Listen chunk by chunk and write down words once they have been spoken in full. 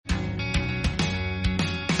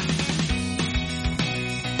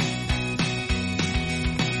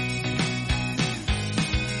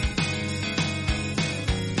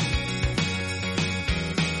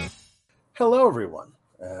Hello, everyone.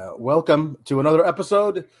 Welcome to another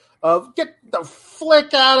episode of Get the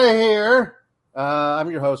Flick Out of Here. I'm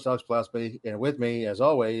your host, Alex Plasby, and with me, as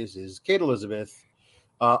always, is Kate Elizabeth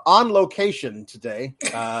on location today.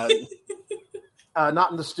 Not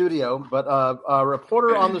in the studio, but a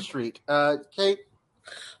reporter on the street. Kate?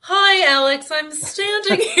 Hi, Alex. I'm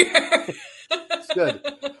standing here. It's good.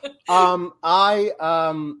 I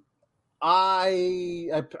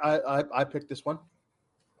picked this one.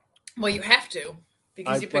 Well, you have to,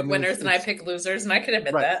 because you pick winners and I pick losers, and I can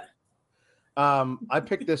admit that. I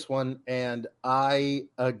picked this one, and I,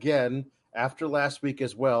 again, after last week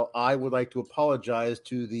as well, I would like to apologize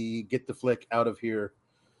to the Get the Flick Out of Here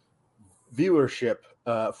viewership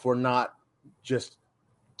for not just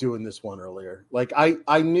doing this one earlier. Like,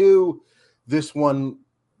 I knew this one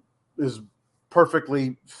is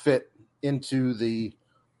perfectly fit into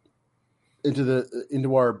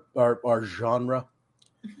our genre.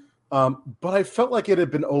 But I felt like it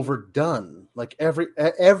had been overdone. Like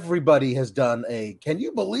everybody has done a "Can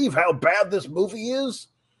you believe how bad this movie is?"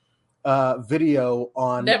 Video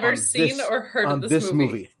on or heard of this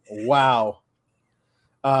movie. Wow,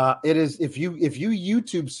 it is. If you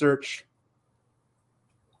YouTube search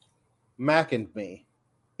Mac and Me,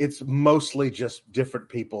 it's mostly just different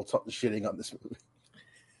people shitting on this movie.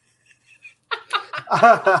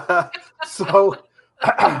 So.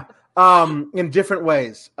 In different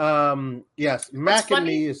ways. Yes, Mac and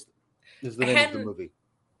Me is the name of the movie.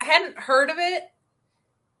 I hadn't heard of it,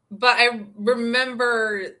 but I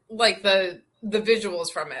remember like the visuals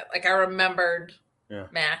from it. Like I remembered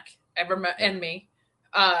Mac. And Me.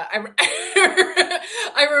 I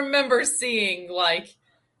remember seeing like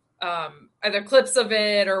either clips of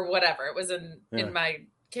it or whatever. It was in my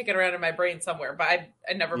kicking around in my brain somewhere, but I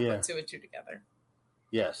never put two and two together.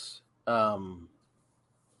 Yes.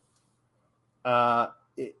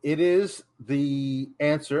 It is the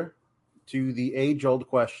answer to the age-old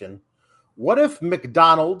question: what if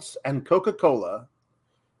McDonald's and Coca-Cola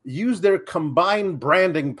use their combined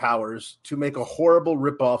branding powers to make a horrible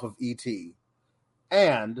ripoff of E.T.?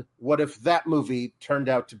 And what if that movie turned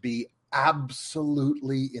out to be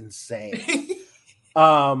absolutely insane?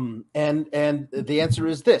 And the answer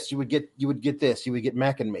is this: you would get this. You would get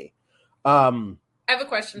Mac and Me. I have a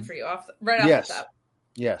question for you off the top.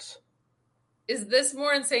 Yes. Is this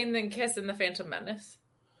more insane than Kiss and the Phantom Menace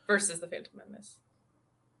versus the Phantom Menace?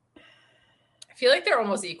 I feel like they're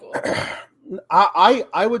almost equal.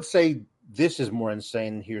 I would say this is more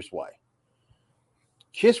insane. Here's why.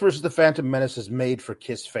 Kiss versus the Phantom Menace is made for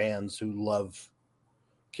Kiss fans who love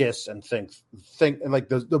Kiss and think like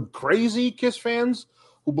the crazy Kiss fans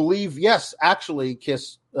who believe, yes, actually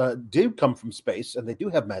Kiss did come from space and they do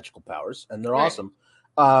have magical powers and they're awesome.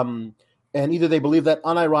 And either they believe that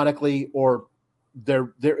unironically or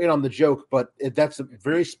they're in on the joke, but that's a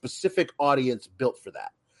very specific audience built for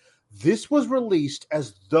that. This was released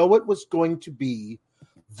as though it was going to be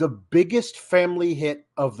the biggest family hit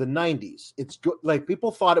of the 90s. It's good. Like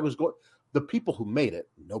people thought it was going. The people who made it,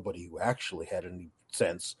 nobody who actually had any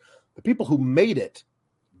sense. The people who made it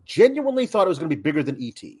genuinely thought it was going to be bigger than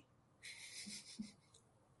E.T.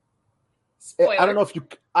 I don't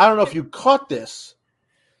know if you caught this.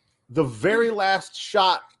 The very last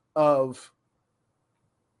shot of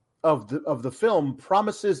the film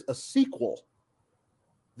promises a sequel.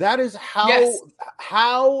 That is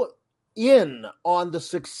how in on the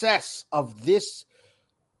success of this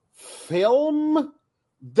film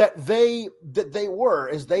that they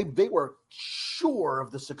were sure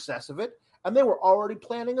of the success of it, and they were already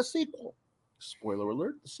planning a sequel. Spoiler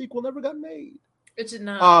alert: the sequel never got made. It did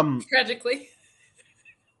not, tragically.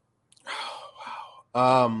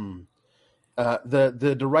 Wow.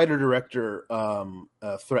 The writer-director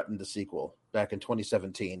threatened a sequel back in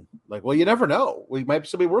 2017. Like, well, you never know. We might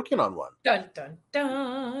still be working on one. Dun, dun,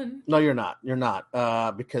 dun. No, you're not. You're not.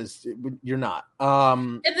 Because you're not.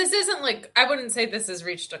 And this isn't like, I wouldn't say this has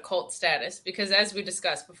reached a cult status because as we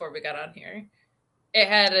discussed before we got on here, it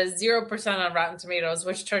had a 0% on Rotten Tomatoes,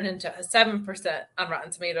 which turned into a 7% on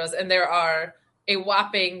Rotten Tomatoes. And there are a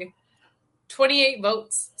whopping 28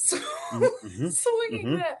 votes. So,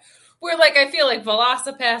 that. Where, like, I feel like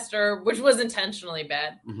Velocipaster, which was intentionally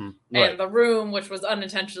bad, and The Room, which was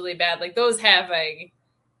unintentionally bad, like, those have a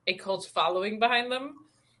cult following behind them.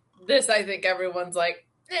 This, I think everyone's like,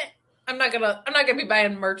 I'm not gonna be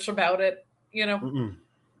buying merch about it, you know?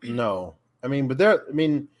 No. I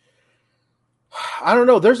mean, I don't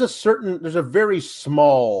know. There's a very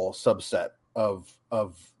small subset of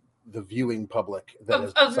the viewing public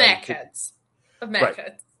that of Mac heads. Of Mac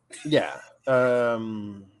heads. Yeah.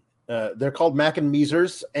 They're called Mac and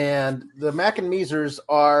Measers, and the Mac and Measers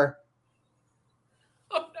are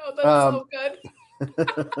Oh, that's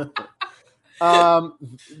so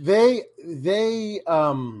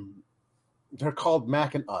good. They're called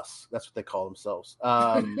Mac and Us. That's what they call themselves.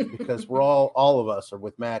 Because we're all of us are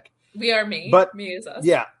with Mac. We are me. But me is us.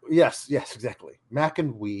 Yeah, yes, exactly. Mac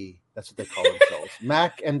and we. That's what they call themselves.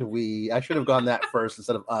 Mac and we. I should have gone that first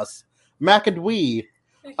instead of us. Mac and we.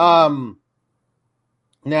 Now,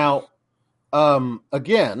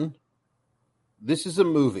 again, this is a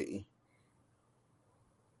movie.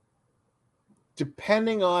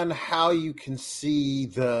 Depending on how you can see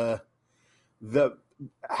the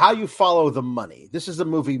how you follow the money. This is a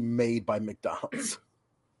movie made by McDonald's.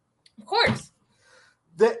 Of course.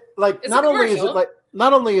 That not only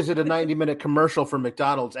is it a 90-minute commercial for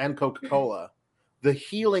McDonald's and Coca-Cola, the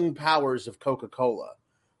healing powers of Coca-Cola,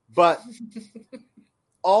 but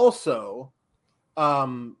also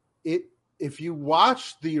if you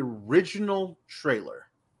watch the original trailer,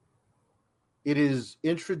 it is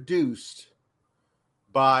introduced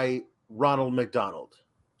by Ronald McDonald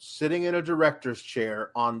sitting in a director's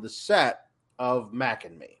chair on the set of Mac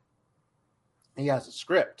and Me. He has a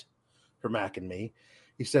script for Mac and Me.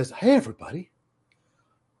 He says, "Hey everybody,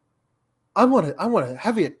 I want to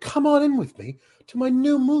have you come on in with me to my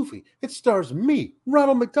new movie. It stars me,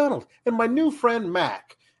 Ronald McDonald, and my new friend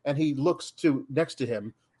Mac." And he looks next to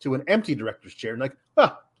him to an empty director's chair and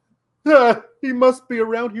he must be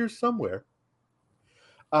around here somewhere.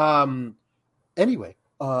 Anyway,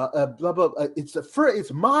 blah blah.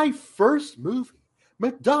 It's my first movie,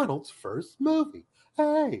 McDonald's first movie.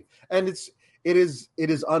 Hey, and it is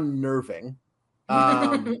unnerving.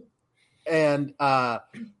 But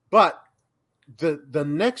the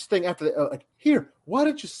next thing after here, why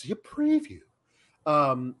don't you see a preview?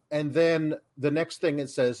 And then the next thing it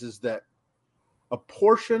says is that a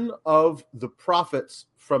portion of the profits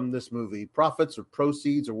from this movie, profits or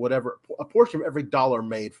proceeds or whatever, a portion of every dollar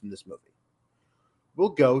made from this movie will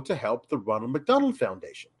go to help the Ronald McDonald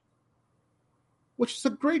Foundation, which is a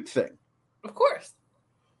great thing. Of course.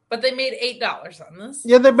 But they made $8 on this.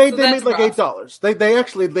 Yeah, they made like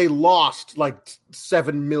 $8. They lost like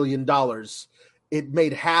 $7 million. It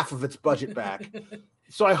made half of its budget back.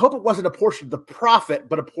 So I hope it wasn't a portion of the profit,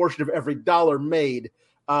 but a portion of every dollar made.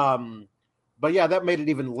 But yeah, that made it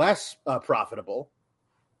even less profitable.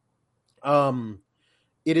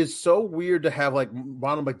 It is so weird to have like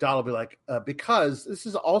Ronald McDonald be like, because this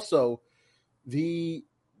is also the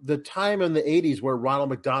time in the 80s where Ronald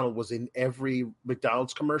McDonald was in every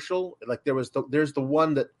McDonald's commercial. Like there's the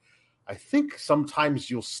one that I think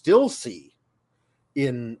sometimes you'll still see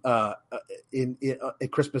in at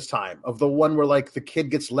Christmas time, of the one where like the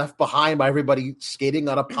kid gets left behind by everybody skating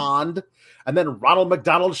on a pond, and then Ronald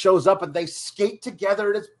McDonald shows up and they skate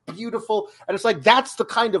together and it's beautiful. And it's like, that's the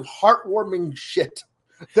kind of heartwarming shit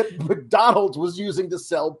that McDonald's was using to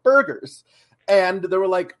sell burgers. And they were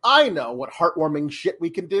like, I know what heartwarming shit we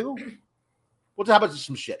can do. Well, how about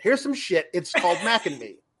some shit? Here's some shit. It's called Mac and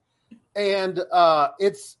Me. And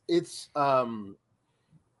it's an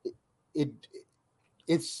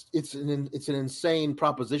insane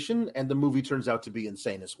proposition, and the movie turns out to be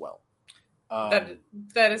insane as well.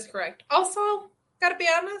 That is correct. Also, gotta be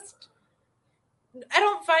honest, I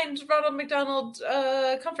don't find Ronald McDonald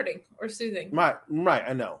comforting or soothing. Right.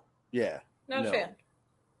 I know. Yeah. Not a fan.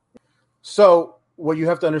 So what you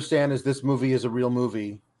have to understand is this movie is a real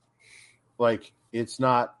movie. Like it's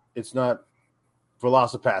not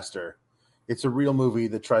Velocipaster. It's a real movie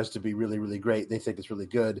that tries to be really, really great. They think it's really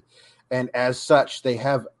good. And as such, they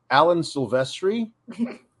have Alan Silvestri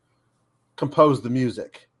compose the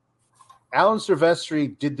music. Alan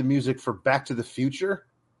Silvestri did the music for Back to the Future,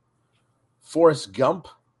 Forrest Gump,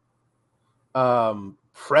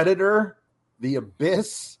 Predator, The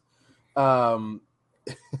Abyss.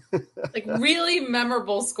 Like really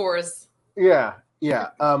memorable scores. Yeah.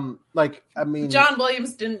 John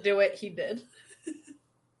Williams didn't do it. He did.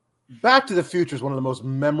 Back to the Future is some of the most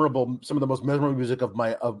memorable music of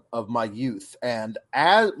my youth. And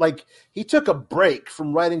as like he took a break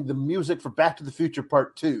from writing the music for Back to the Future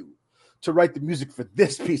Part 2 to write the music for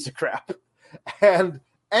this piece of crap. And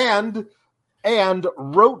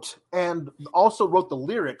wrote the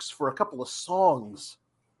lyrics for a couple of songs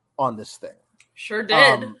on this thing. Sure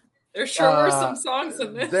did. There sure were some songs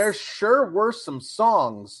in this. There sure were some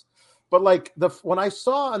songs. But like when I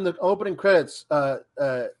saw in the opening credits,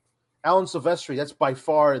 Alan Silvestri, that's by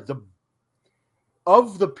far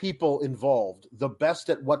of the people involved, the best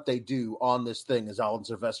at what they do on this thing is Alan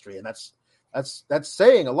Silvestri, and that's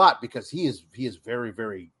saying a lot because he is very,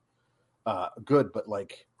 very good. But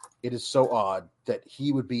like, it is so odd that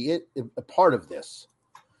he would be a part of this.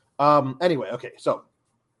 Anyway, okay, so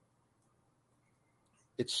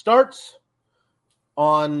It starts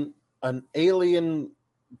on an alien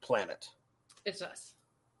planet. It's us.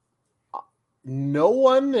 No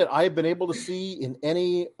one that I've been able to see in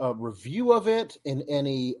any review of it, in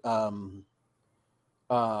any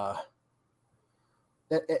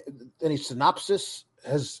synopsis,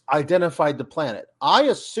 has identified the planet. I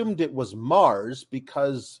assumed it was Mars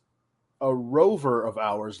because a rover of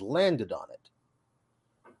ours landed on it.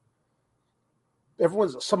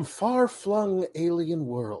 Everyone's some far-flung alien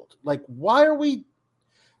world. Like, why are we...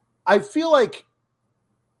 I feel like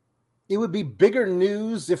it would be bigger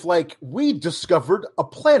news if, like, we discovered a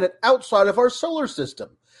planet outside of our solar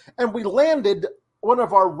system and we landed one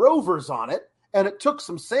of our rovers on it and it took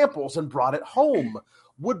some samples and brought it home.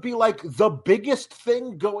 Would be like the biggest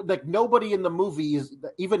thing going. Like, nobody in the movie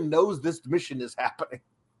even knows this mission is happening.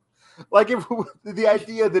 Like, if the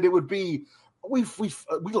idea that it would be we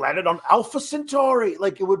landed on Alpha Centauri,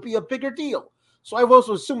 like, it would be a bigger deal. So I've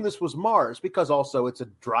also assumed this was Mars because also it's a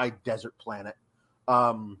dry desert planet.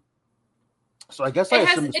 So I guess I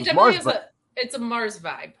assumed this was Mars. It's a Mars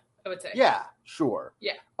vibe, I would say. Yeah, sure.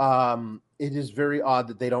 Yeah. It is very odd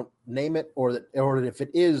that they don't name it, or that if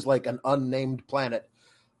it is like an unnamed planet,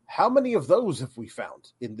 how many of those have we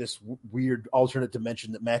found in this weird alternate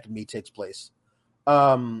dimension that Mac and Me takes place?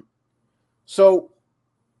 So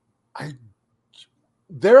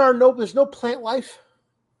there's no plant life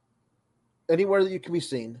anywhere that you can be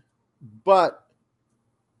seen, but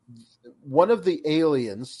one of the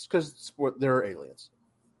aliens, because there are aliens,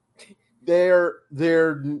 they're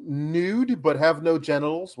nude but have no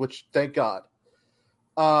genitals, which thank God.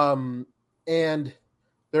 And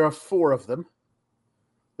there are 4 of them.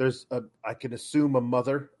 There's I can assume a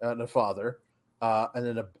mother and a father, and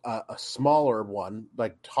then a smaller one,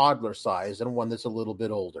 like toddler size, and one that's a little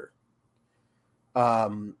bit older.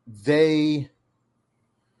 They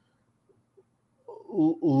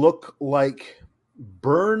look like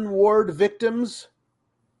burn ward victims,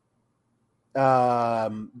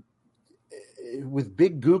 with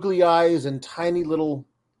big googly eyes and tiny little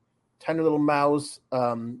mouths. They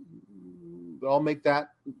all make that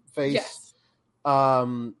face. Yes.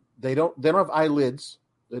 They don't have eyelids.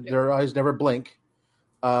 Their eyes never blink.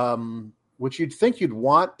 Which you'd think you'd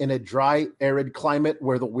want in a dry, arid climate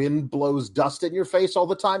where the wind blows dust in your face all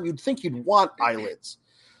the time. You'd think you'd want eyelids.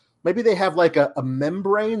 Maybe they have like a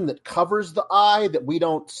membrane that covers the eye that we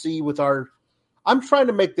don't see with our... I'm trying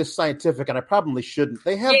to make this scientific, and I probably shouldn't.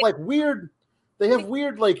 They have weird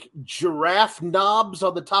like giraffe knobs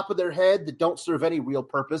on the top of their head that don't serve any real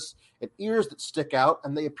purpose, and ears that stick out,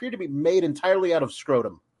 and they appear to be made entirely out of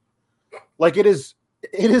scrotum. Like, they're the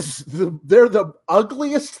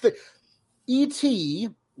ugliest thing. E.T.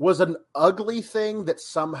 was an ugly thing that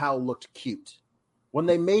somehow looked cute. When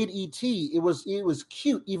they made E.T., it was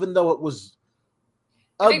cute, even though it was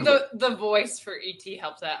ugly. I think the voice for E.T.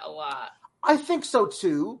 helped that a lot. I think so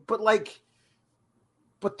too, but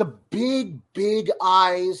the big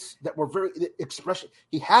eyes that were very expression.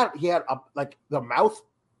 He had like the mouth,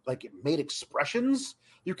 like it made expressions.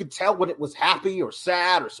 You could tell when it was happy or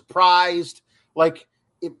sad or surprised. Like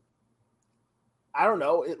it, I don't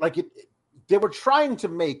know. They were trying to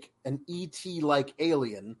make an ET like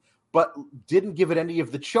alien, but didn't give it any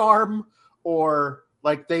of the charm, or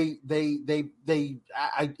like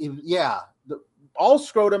all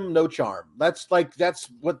scrotum, no charm. That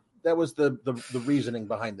was the reasoning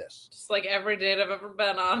behind this. Just like every date I've ever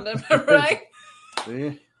been on, am I right?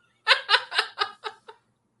 See?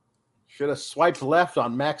 Should have swiped left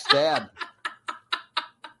on Mac's dad.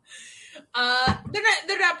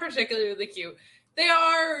 They're not particularly cute. They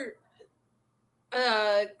are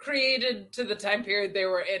created to the time period they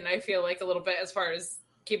were in, I feel like, a little bit as far as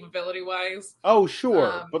capability wise. Oh,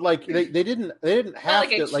 sure. But like they didn't have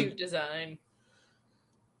like a cute design.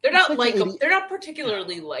 They're not likable. They're not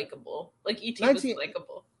particularly likable. Like E.T. was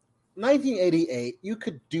likable. 1988, you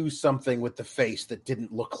could do something with the face that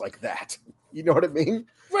ddidn't look like that. You know what I mean?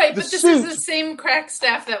 Right, but this is the same crack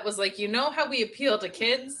staff that was like, you know how we appeal to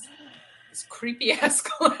kids? This creepy ass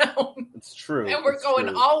clown. It's true. And we're going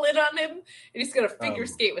all in on him, and he's going to figure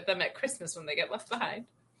skate with them at Christmas when they get left behind.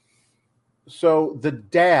 So the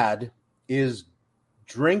dad is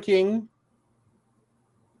drinking.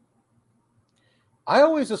 I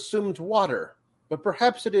always assumed water, but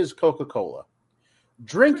perhaps it is Coca-Cola.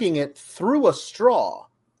 Drinking it through a straw,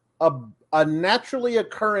 a naturally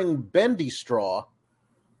occurring bendy straw.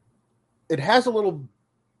 It has a little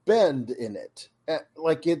bend in it,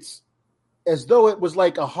 like it's as though it was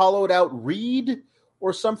like a hollowed out reed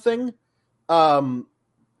or something,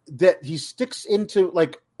 that he sticks into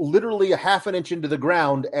like literally a half an inch into the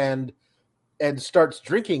ground and starts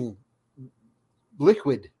drinking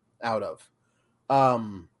liquid out of.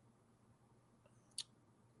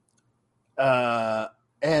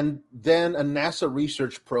 And then a NASA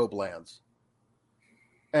research probe lands.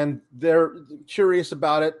 And they're curious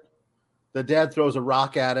about it. The dad throws a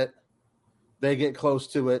rock at it. They get close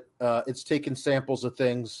to it. It's taking samples of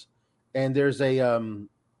things. And there's a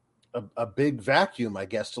big vacuum, I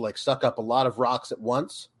guess, to like suck up a lot of rocks at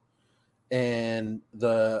once. And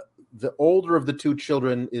the older of the two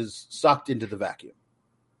children is sucked into the vacuum.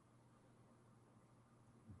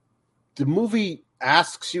 The movie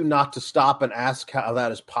asks you not to stop and ask how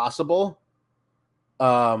that is possible.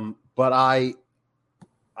 But I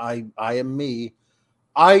am me.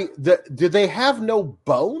 Did they have no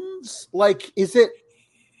bones? Like, is it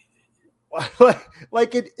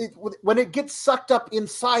like it when it gets sucked up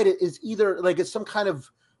inside it is either like it's some kind of,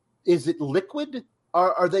 is it liquid?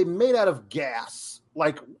 Are they made out of gas?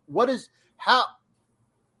 Like, what is how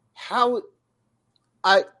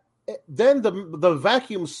I then the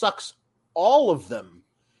vacuum sucks all of them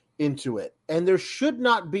into it, and there should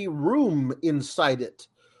not be room inside it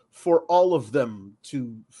for all of them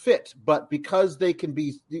to fit, but because they can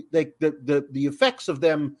be the effects of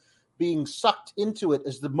them being sucked into it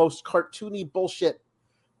is the most cartoony bullshit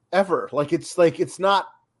ever. Like it's not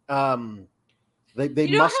they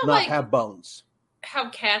must not like, have bones. How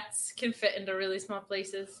cats can fit into really small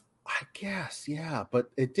places. I guess, yeah,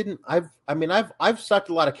 but it didn't. I've sucked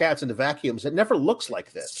a lot of cats into vacuums. It never looks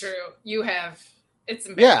like this. It's true. You have. It's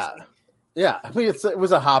embarrassing. Yeah. I mean, it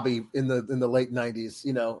was a hobby in the late 90s.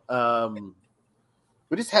 You know,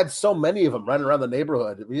 we just had so many of them running around the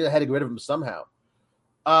neighborhood. We had to get rid of them somehow.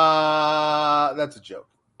 That's a joke.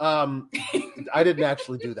 I didn't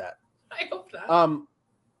actually do that. I hope not.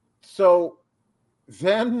 So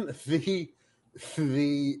then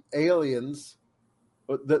the aliens.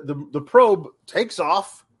 The probe takes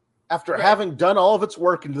off after having done all of its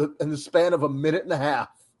work in the span of a minute and a half.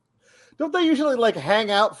 Don't they usually like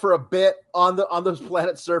hang out for a bit on the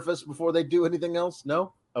planet's surface before they do anything else?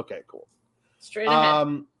 No? Okay, cool. Straight ahead.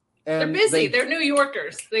 And they're busy. They're New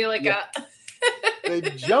Yorkers. They they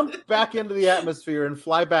jump back into the atmosphere and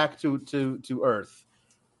fly back to Earth,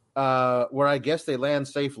 where I guess they land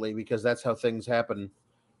safely because that's how things happen.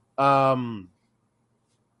 We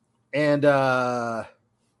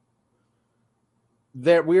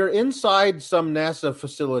are inside some NASA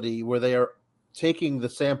facility where they are taking the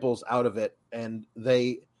samples out of it, and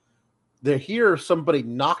they hear somebody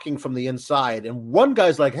knocking from the inside, and one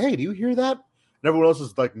guy's like, "Hey, do you hear that?" And everyone else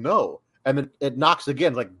is like, "No." And then it knocks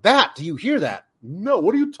again, like, "That, do you hear that?" "No,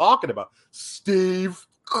 what are you talking about?" "Steve."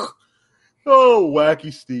 Oh,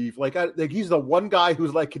 wacky Steve. Like he's the one guy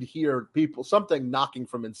who's like could hear something knocking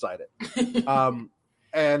from inside it.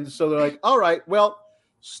 And so they're like, "All right, well,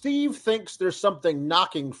 Steve thinks there's something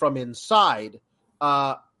knocking from inside.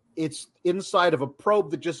 It's inside of a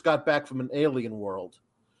probe that just got back from an alien world.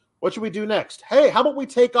 What should we do next? Hey, how about we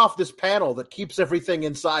take off this panel that keeps everything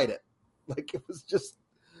inside it?" Like it was just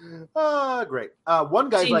great. One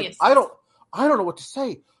guy's Genius. Like, I don't know what to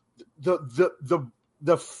say.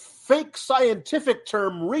 The fake scientific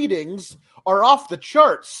term readings are off the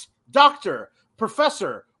charts. Doctor,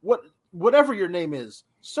 professor, whatever your name is,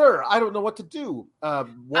 sir, I don't know what to do.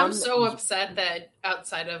 I'm so upset that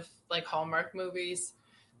outside of like Hallmark movies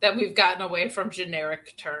that we've gotten away from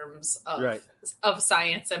generic terms of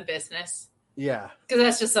science and business. Yeah. Because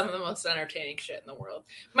that's just some of the most entertaining shit in the world.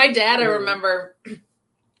 My dad, I remember,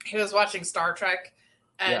 he was watching Star Trek,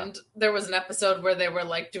 and there was an episode where they were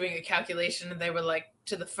like doing a calculation, and they were like,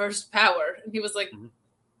 to the first power. And he was like,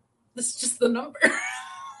 this is just the number.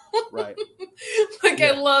 Right.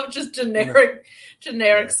 I love just generic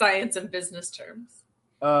science and business terms.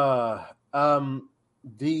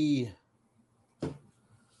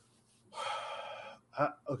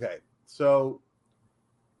 Okay. So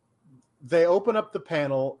they open up the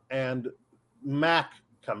panel and Mac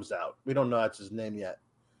comes out. We don't know that's his name yet,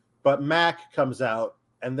 but Mac comes out,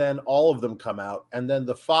 and then all of them come out, and then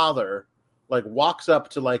the father like walks up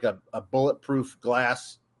to like a bulletproof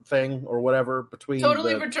glass thing or whatever between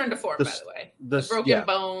totally returned to form, by the way. The broken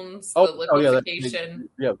bones, the liquefaction.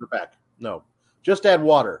 They're back. No, just add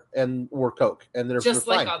water or Coke, and they're just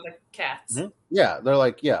they're like fine. all the cats. Mm-hmm. Yeah, they're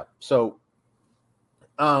like So,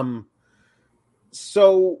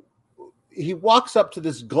 so he walks up to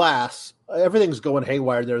this glass. Everything's going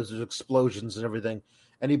haywire. There's explosions and everything,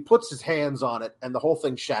 and he puts his hands on it, and the whole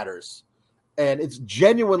thing shatters, and it's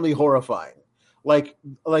genuinely horrifying. Like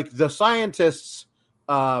the scientists.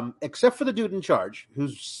 Except for the dude in charge, who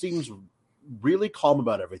seems really calm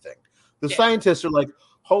about everything. The scientists are like,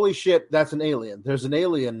 holy shit, that's an alien. There's an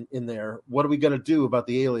alien in there. What are we going to do about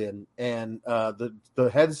the alien? And the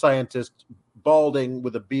head scientist, balding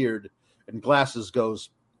with a beard and glasses, goes,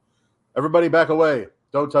 everybody back away.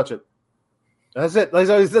 Don't touch it. That's it.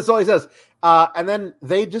 That's all he says. And then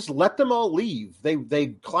they just let them all leave. They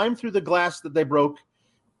climb through the glass that they broke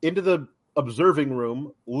into the observing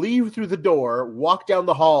room, leave through the door, walk down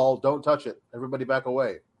the hall. Don't touch it. Everybody back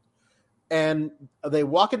away. And they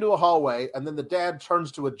walk into a hallway, and then the dad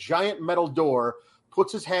turns to a giant metal door,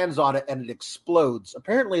 puts his hands on it, and it explodes.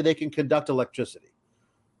 Apparently, they can conduct electricity.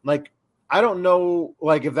 Like, I don't know,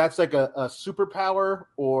 like, if that's like a superpower,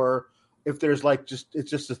 or if there's like it's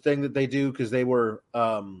just a thing that they do because they were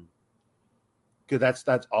because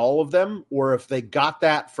that's all of them, or if they got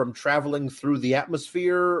that from traveling through the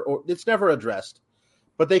atmosphere, or it's never addressed.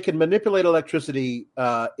 But they can manipulate electricity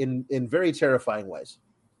in very terrifying ways.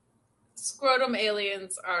 Scrotum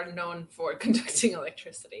aliens are known for conducting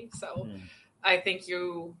electricity, so I think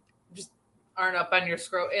you just aren't up on your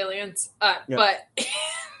scrot aliens. But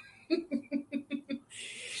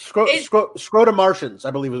Scrotomartians,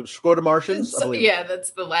 I believe it was Scrotomartians. Yeah,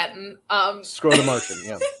 that's the Latin. Scrotomartian,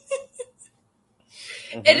 yeah.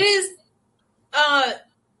 It is.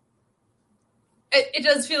 It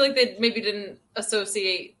does feel like they maybe didn't assign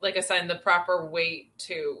the proper weight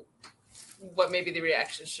to what maybe the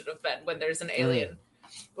reaction should have been when there's an alien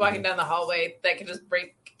walking down the hallway that can just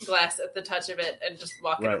break glass at the touch of it and just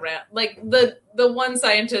walk it around. Like the one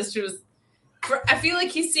scientist who's, I feel like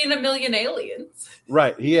he's seen a million aliens.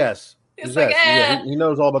 Right, he has. It's he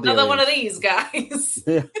knows all about the another aliens. one of these guys.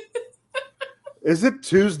 Yeah. Is it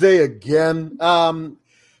Tuesday again?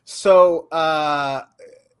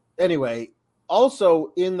 Anyway,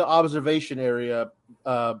 also in the observation area,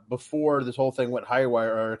 before this whole thing went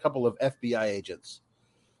haywire, are a couple of FBI agents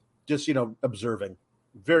just, observing.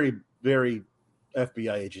 Very, very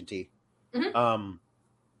FBI agenty.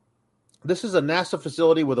 This is a NASA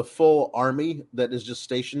facility with a full army that is just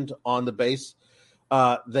stationed on the base.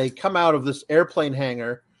 They come out of this airplane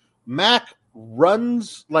hangar. Mac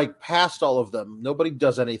runs past all of them. Nobody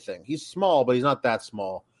does anything. He's small, but he's not that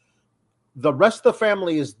small. The rest of the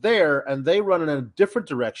family is there, and they run in a different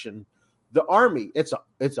direction. The army, it's an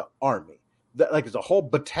army. It's a whole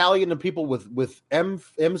battalion of people with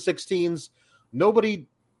M16s. Nobody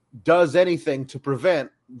does anything to prevent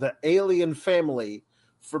the alien family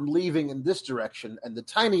from leaving in this direction and the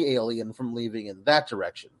tiny alien from leaving in that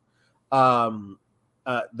direction. They all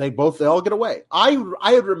get away. I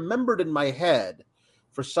had remembered in my head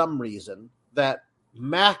for some reason that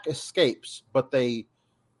Mac escapes, but they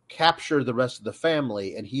capture the rest of the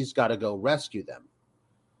family and he's got to go rescue them.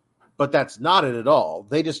 But that's not it at all.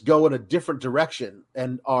 They just go in a different direction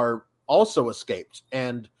and are also escaped.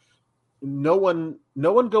 And no one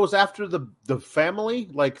goes after the family,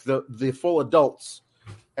 like the full adults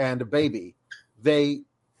and a baby.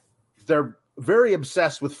 They're very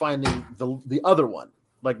obsessed with finding the other one.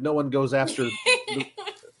 Like, no one goes after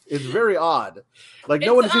it's very odd. Like,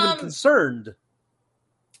 no one is even concerned.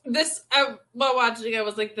 While watching, I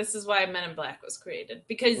was like, this is why Men in Black was created.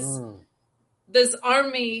 Because this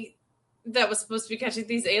army that was supposed to be catching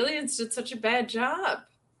these aliens did such a bad job.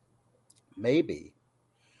 Maybe.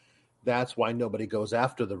 That's why nobody goes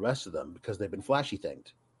after the rest of them, because they've been flashy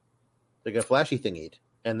thinged. They got flashy thingied.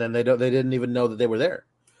 And then they didn't even know that they were there.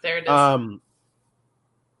 There it is.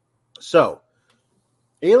 So,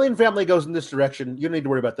 alien family goes in this direction. You don't need to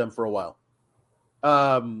worry about them for a while.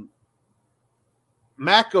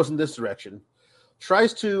 Mac goes in this direction.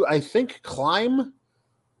 Tries to, I think, climb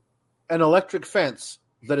an electric fence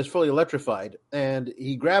that is fully electrified. And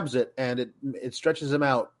he grabs it, and it stretches him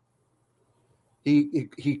out. He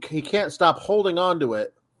can't stop holding on to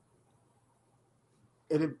it.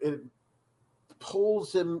 And it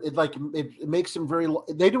pulls him. It makes him very.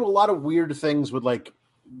 They do a lot of weird things with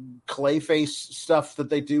clay face stuff that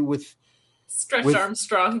they do with Stretch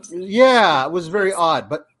Armstrong. Yeah, it was very odd.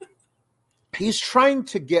 But he's trying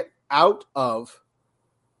to get out of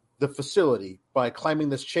the facility by climbing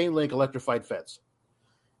this chain link electrified fence.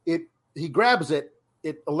 He grabs it.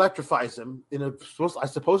 It electrifies him in a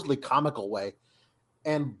supposedly comical way,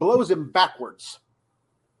 and blows him backwards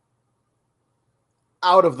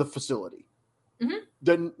out of the facility.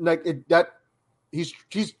 Then he's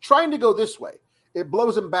trying to go this way. It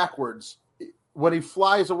blows him backwards. When he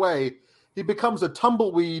flies away, he becomes a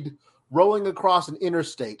tumbleweed rolling across an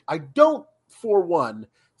interstate. I don't, for one,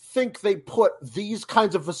 think they put these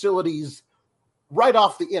kinds of facilities right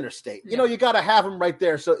off the interstate. Yeah. You got to have them right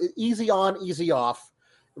there. So easy on, easy off,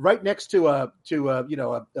 right next to one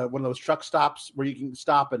of those truck stops where you can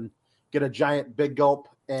stop and get a giant big gulp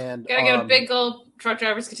And gotta get a big gulp. Truck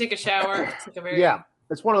drivers can take a shower. It's like a very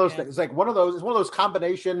it's one of those things. It's like one of those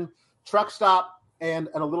combination truck stop and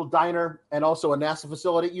a little diner and also a NASA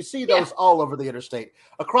facility. You see those all over the interstate.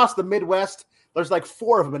 Across the Midwest, there's like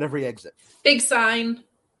 4 of them in every exit. Big sign.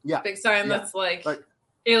 Yeah. Big sign that's like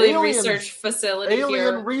alien research facility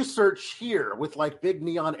alien research here with like big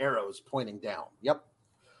neon arrows pointing down. Yep.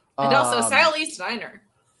 And also Sally's Diner.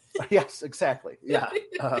 Yes, exactly. Yeah.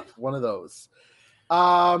 One of those.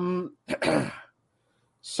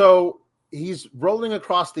 So he's rolling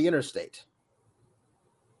across the interstate.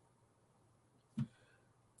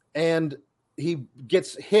 And he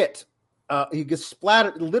gets hit. He gets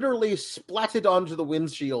literally splatted onto the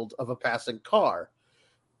windshield of a passing car.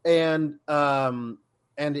 And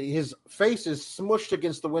his face is smushed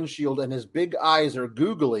against the windshield and his big eyes are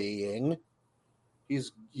googlying.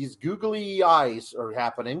 His googly eyes are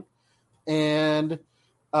happening. And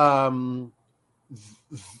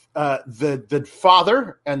the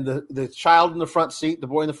father and the child in the front seat, the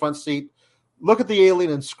boy in the front seat, look at the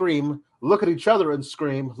alien and scream, look at each other and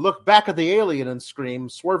scream, look back at the alien and scream,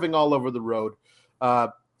 swerving all over the road,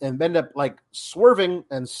 and end up like swerving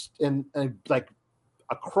and like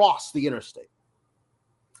across the interstate.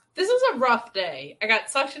 This was a rough day. I got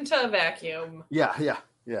sucked into a vacuum. Yeah. I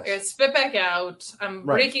got spit back out. I'm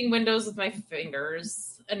breaking windows with my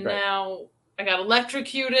fingers, and now I got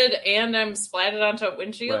electrocuted and I'm splatted onto a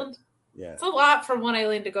windshield. Right. Yeah. It's a lot for one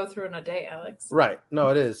alien to go through in a day, Alex. Right. No,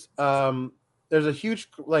 it is. There's a huge,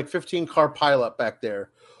 like 15-car pileup back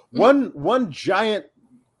there. One giant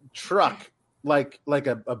truck, like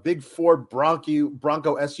a big Ford Bronco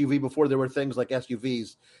SUV before there were things like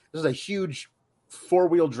SUVs. This is a huge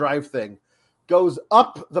 4-wheel drive thing. Goes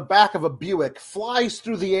up the back of a Buick, flies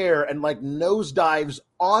through the air, and like nosedives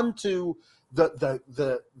onto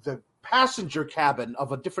the passenger cabin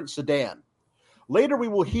of a different sedan. Later, we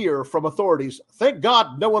will hear from authorities, thank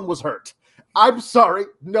God no one was hurt. I'm sorry.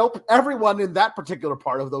 Nope. Everyone in that particular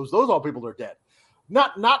part of those all people are dead.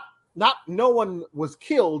 Not no one was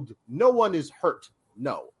killed. No one is hurt.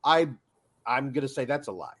 No, I'm going to say that's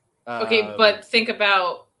a lie. Okay, but think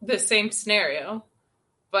about the same scenario.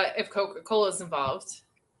 But if Coca-Cola is involved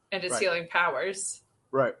and is healing powers.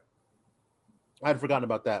 Right. I had forgotten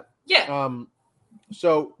about that. Yeah.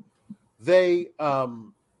 So they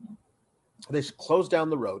close down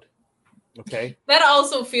the road. Okay. That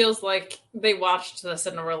also feels like they watched this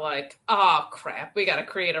and were like, oh, crap, we got to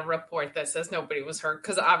create a report that says nobody was hurt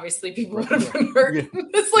because obviously people would have been hurt. Yeah.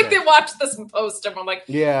 It's like they watched this and post them. I'm like,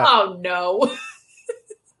 oh, no.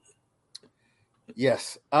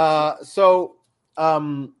 Yes. So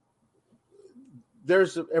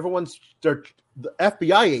there's the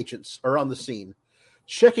FBI agents are on the scene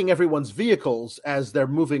checking everyone's vehicles as they're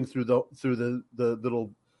moving through the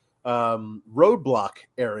little roadblock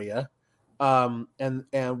area. And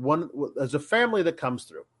there's a family that comes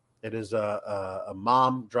through. It is a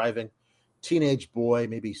mom driving, teenage boy,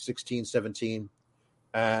 maybe 16, 17,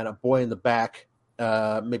 and a boy in the back,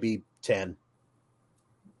 maybe 10.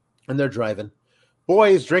 And they're driving.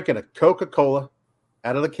 Boy is drinking a Coca-Cola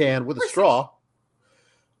out of the can with a straw,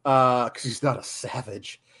 because he's not a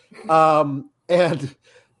savage. And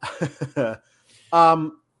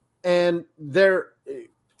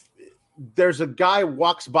there's a guy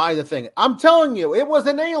walks by the thing. I'm telling you, it was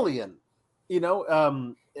an alien. You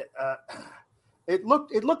know, it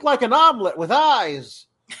looked like an omelet with eyes.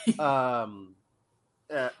 Yep.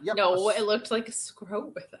 No, it looked like a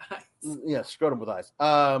scrotum with eyes. Yeah, scrotum with eyes.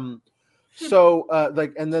 So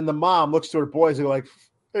and then the mom looks to her boys and like,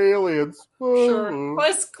 aliens. Sure.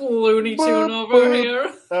 Let's Looney Tune over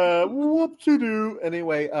here. Whoop-de-doo.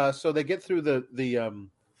 Anyway, so they get through the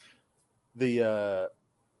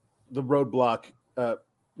roadblock.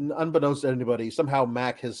 Unbeknownst to anybody, somehow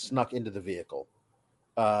Mac has snuck into the vehicle,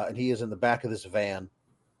 and he is in the back of this van,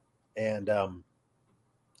 and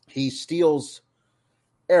he steals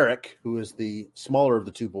Eric, who is the smaller of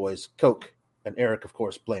the two boys, Coke, and Eric, of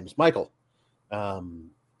course, blames Michael. I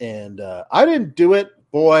didn't do it,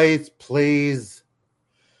 boys, please.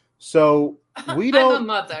 So we don't. I'm a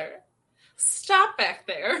mother. Stop back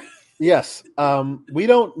there. Yes, we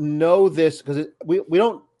don't know this because we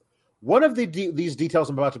don't. One of these details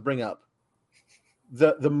I'm about to bring up,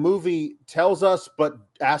 the movie tells us but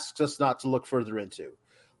asks us not to look further into.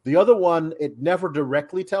 The other one, it never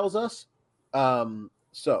directly tells us. They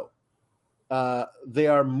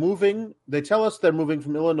are moving. They tell us they're moving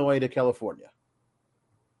from Illinois to California.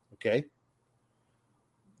 Okay.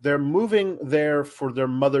 They're moving there for their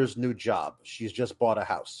mother's new job. She's just bought a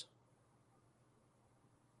house.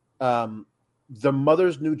 The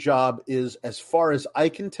mother's new job is, as far as I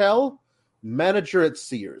can tell, manager at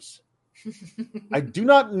Sears. I do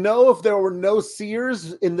not know if there were no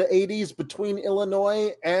Sears in the 80s between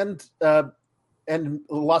Illinois and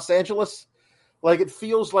Los Angeles. Like, it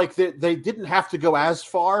feels like they didn't have to go as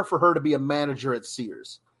far for her to be a manager at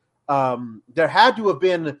Sears. There had to have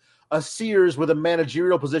been a Sears with a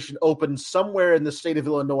managerial position open somewhere in the state of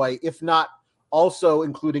Illinois, if not also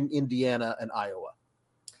including Indiana and Iowa.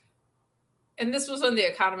 And this was when the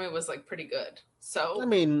economy was like pretty good. So I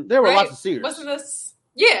mean, there were lots of Sears. Wasn't this?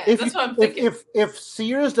 Yeah, that's what I'm thinking. If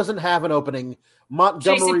Sears doesn't have an opening,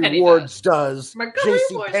 Montgomery Ward's does.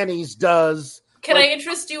 J.C. Penney's does. Can I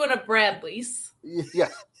interest you in a Bradley's? Yeah.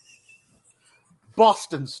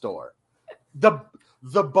 Boston store. The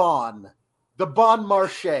Bon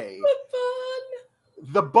Marché.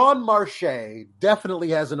 The Bon Marché definitely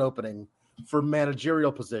has an opening for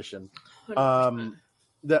managerial position. The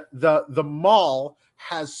mall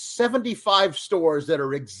has 75 stores that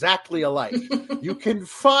are exactly alike. You can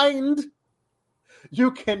find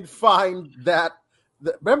that.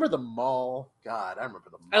 Remember the mall? God, I remember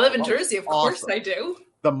the mall. I live in Jersey, of course I do.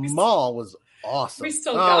 The mall was awesome. We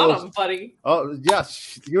still got them, buddy. Oh,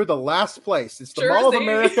 yes. You're the last place. It's the Mall of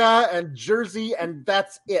America and Jersey, and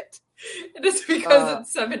that's it. It is because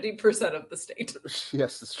it's 70% of the state.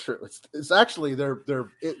 Yes, it's true. It's actually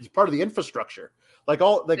it's part of the infrastructure.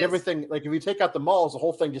 Everything, like if you take out the malls, the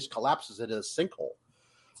whole thing just collapses into a sinkhole.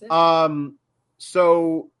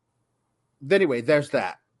 So anyway, there's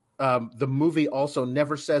that. The movie also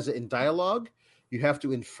never says it in dialogue. You have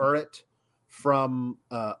to infer it from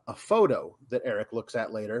a photo that Eric looks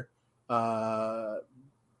at later. Father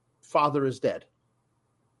is dead.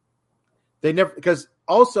 They never, because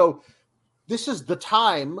also this is the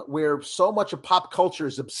time where so much of pop culture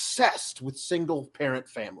is obsessed with single parent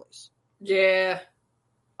families. Yeah.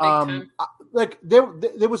 Like there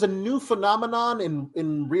was a new phenomenon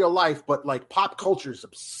in real life, but like pop culture is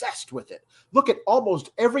obsessed with it. Look at almost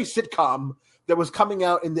every sitcom that was coming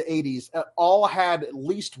out in the 80s, all had at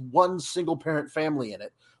least one single parent family in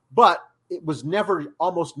it, but it was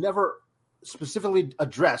almost never specifically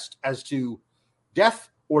addressed as to death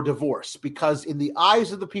or divorce, because in the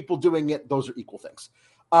eyes of the people doing it, those are equal things.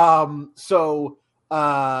 So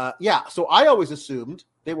I always assumed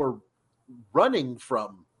they were running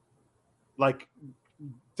from, like,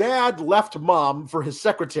 dad left mom for his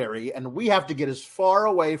secretary, and we have to get as far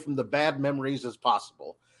away from the bad memories as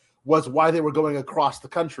possible, was why they were going across the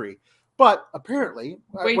country. But apparently,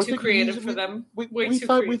 way too creative for them. We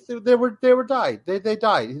thought they were died. They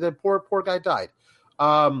died. The poor guy died.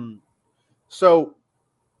 So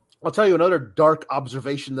I'll tell you another dark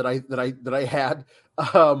observation that I had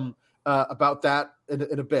about that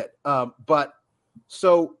in a bit. But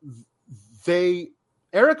so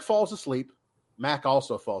Eric falls asleep. Mac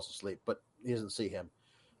also falls asleep, but he doesn't see him.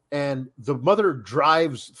 And the mother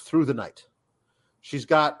drives through the night. She's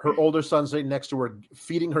got her older son sitting next to her,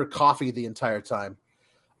 feeding her coffee the entire time.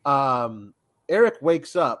 Eric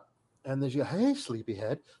wakes up, and then she goes, "Hey,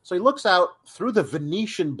 sleepyhead." So he looks out through the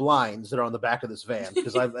Venetian blinds that are on the back of this van,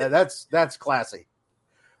 because that's classy.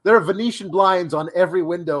 There are Venetian blinds on every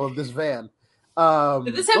window of this van.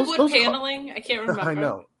 Did this have wood paneling? I can't remember. I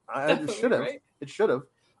know. It should have. Right? It should have.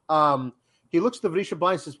 He looks at the Venetian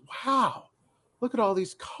blinds and says, "Wow, look at all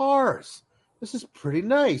these cars. This is pretty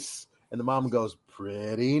nice." And the mom goes,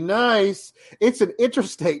 "Pretty nice. It's an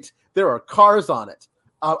interstate. There are cars on it."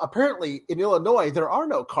 Apparently, in Illinois, there are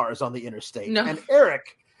no cars on the interstate. No. And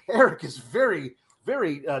Eric is very,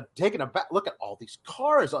 very taken aback. Look at all these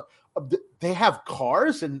cars. They have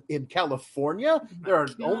cars in California. There are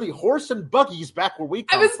only horse and buggies back where we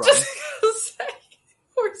come from. I was just going to say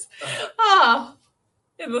horse.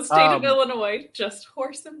 In the state of Illinois, just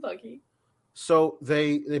horse and buggy. So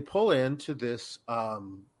they pull into this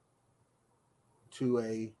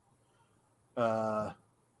to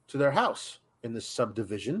their house in this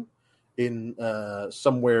subdivision in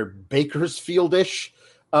somewhere Bakersfield-ish,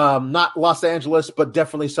 not Los Angeles, but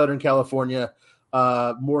definitely Southern California,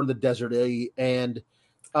 more in the desert. And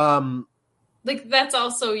like, that's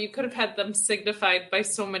also, you could have had them signified by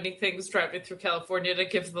so many things driving through California to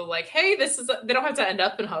give the, like, hey, this is, they don't have to end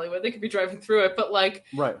up in Hollywood. They could be driving through it, but like,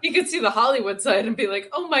 right. You could see the Hollywood side and be like,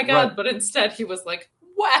 oh my God. Right. But instead he was like,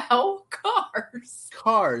 wow,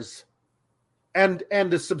 cars. And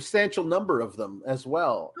a substantial number of them as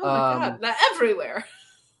well. Oh my God, they're everywhere.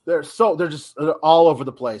 They're just all over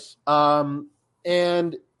the place.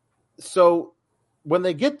 And so when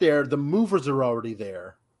they get there, the movers are already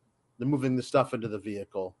there. They're moving the stuff into the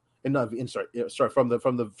vehicle, from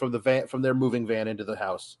their moving van into the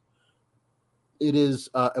house. It is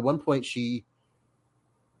at one point she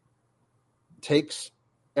takes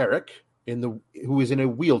Eric who is in a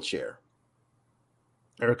wheelchair.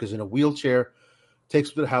 Eric is in a wheelchair, takes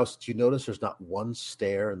him to the house. Do you notice there's not one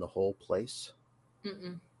stair in the whole place?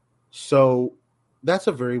 Mm-mm. So that's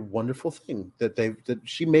a very wonderful thing that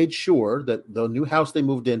she made sure that the new house they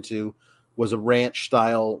moved into was a ranch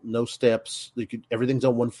style, no steps. Everything's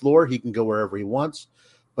on one floor. He can go wherever he wants.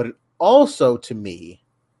 But it also, to me,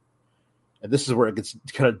 and this is where it gets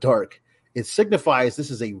kind of dark, it signifies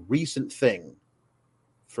this is a recent thing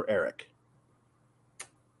for Eric.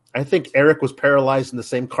 I think Eric was paralyzed in the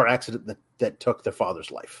same car accident that took their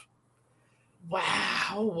father's life.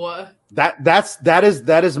 Wow.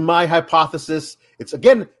 That is my hypothesis. It's,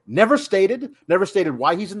 again, never stated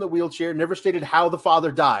why he's in the wheelchair, never stated how the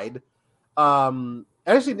father died.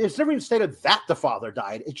 Actually, it's never even stated that the father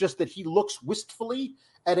died. It's just that he looks wistfully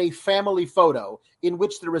at a family photo in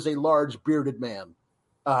which there is a large bearded man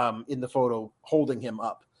in the photo holding him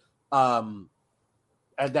up. And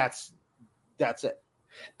that's it.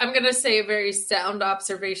 I'm going to say a very sound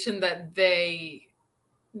observation that they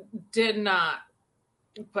did not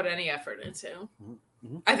put any effort into.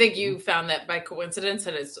 Mm-hmm. I think you found that by coincidence,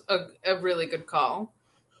 and it's a really good call.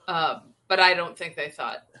 But I don't think they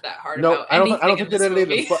thought that hard about anything. I don't think they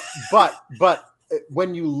did either. But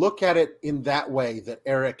when you look at it in that way, that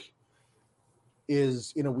Eric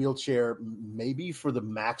is in a wheelchair, maybe for the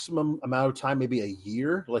maximum amount of time, maybe a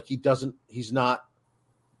year, like he's not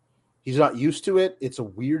used to it. It's a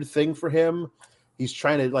weird thing for him. He's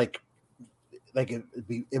trying to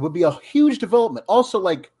it would be a huge development. Also,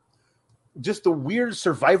 like, just the weird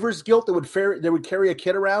survivor's guilt that would carry a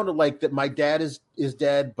kid around, like that my dad is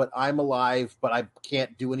dead, but I'm alive, but I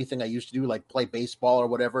can't do anything I used to do, like play baseball or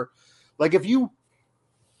whatever. Like, if you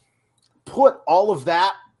put all of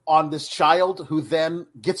that on this child who then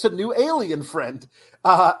gets a new alien friend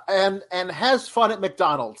and has fun at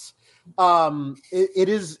McDonald's, it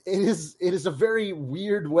is a very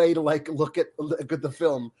weird way to look at the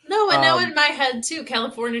film. No, and now in my head too,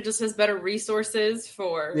 California just has better resources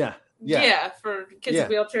for for kids with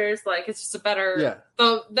wheelchairs. Like, it's just a better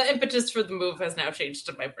the impetus for the move has now changed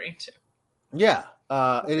in my brain too. Yeah,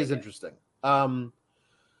 it is interesting.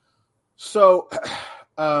 So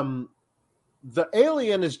the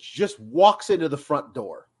alien just walks into the front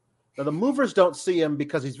door. Now, the movers don't see him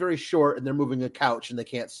because he's very short and they're moving a couch and they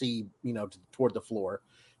can't see, toward the floor.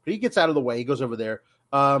 But he gets out of the way. He goes over there.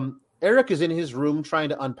 Eric is in his room trying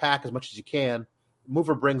to unpack as much as he can.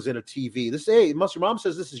 Mover brings in a TV. Your mom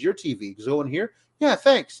says this is your TV. Go in here. Yeah,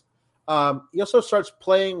 thanks. He also starts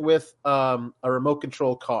playing with a remote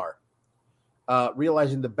control car.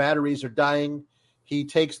 Realizing the batteries are dying, he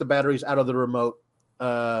takes the batteries out of the remote,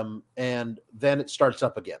 and then it starts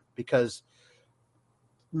up again because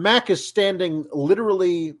Mac is standing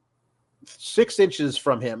literally 6 inches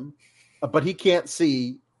from him, but he can't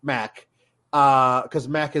see Mac because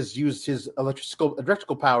Mac has used his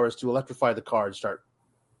electrical powers to electrify the car and start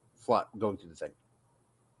going through the thing,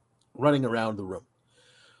 running around the room.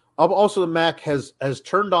 Also, Mac has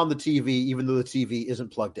turned on the TV, even though the TV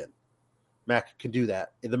isn't plugged in. Mac can do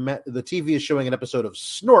that. The TV is showing an episode of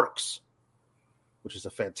Snorks, which is a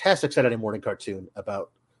fantastic Saturday morning cartoon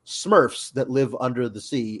about Smurfs that live under the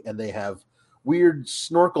sea, and they have weird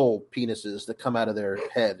snorkel penises that come out of their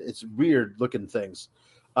head. It's weird looking things.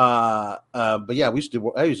 But yeah, I used to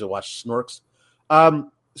watch Snorks.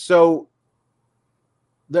 So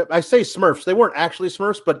I say Smurfs. They weren't actually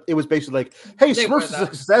Smurfs, but it was basically like, hey, Smurfs is a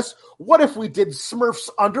success. What if we did Smurfs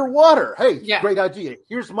underwater? Hey, great idea.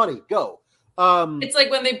 Here's money. Go. It's like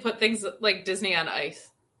when they put things like Disney on ice.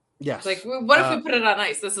 Yes. It's like, what if we put it on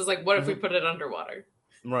ice? This is like, what if we put it underwater?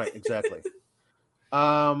 Right, exactly.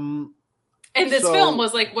 And this film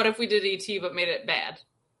was like, what if we did E.T. but made it bad?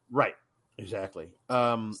 Right, exactly.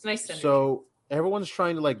 It's nice to so everyone's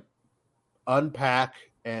trying to unpack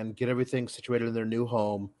and get everything situated in their new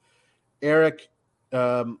home. Eric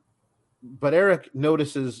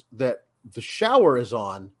notices that the shower is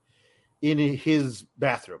on in his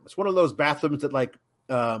bathroom. It's one of those bathrooms that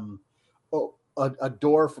a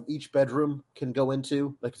door from each bedroom can go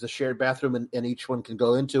into, like it's a shared bathroom and each one can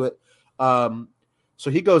go into it. So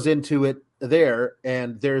he goes into it there,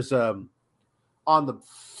 and there's on the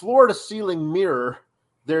floor to ceiling mirror,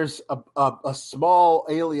 there's a small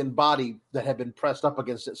alien body that had been pressed up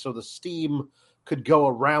against it. So the steam could go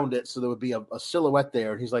around it. So there would be a silhouette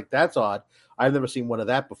there. And he's like, that's odd. I've never seen one of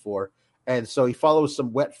that before. And so he follows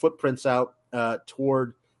some wet footprints out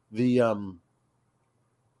toward the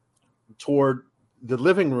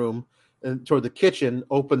living room and toward the kitchen,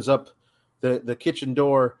 opens up the kitchen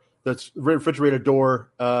door, the refrigerator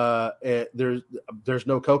door. There's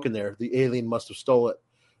no Coke in there. The alien must have stole it.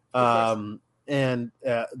 And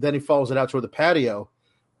then he follows it out toward the patio,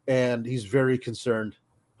 and he's very concerned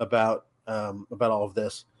about all of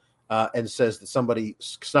this, and says that somebody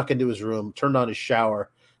snuck into his room, turned on his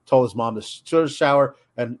shower, told his mom to start his shower,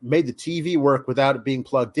 and made the TV work without it being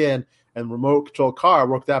plugged in, and remote control car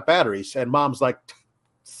worked without batteries. And mom's like,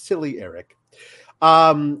 silly Eric.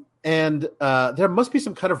 And there must be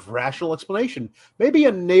some kind of rational explanation. Maybe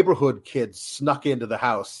a neighborhood kid snuck into the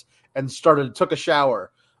house and took a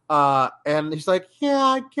shower. And he's like, yeah,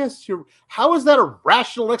 I guess how is that a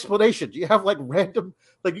rational explanation? Do you have like random,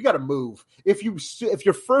 like you got to move. If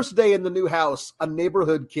your first day in the new house, a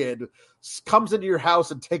neighborhood kid comes into your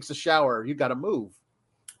house and takes a shower, you got to move.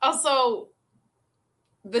 Also,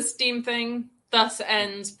 the steam thing thus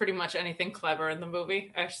ends pretty much anything clever in the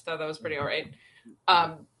movie. I actually thought that was pretty all right.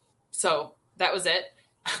 So that was it.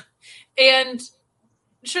 And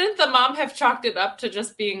shouldn't the mom have chalked it up to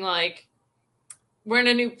just being like, we're in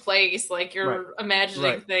a new place, like you're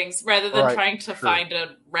imagining things rather than trying to find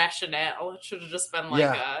a rationale? It should have just been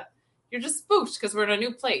like, you're just spooked because we're in a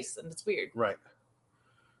new place and it's weird. Right.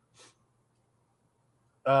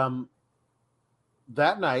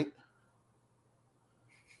 That night,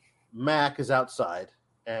 Mac is outside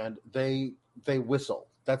and they whistle.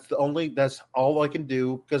 That's all I can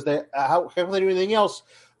do, because how can they do anything else?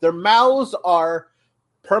 Their mouths are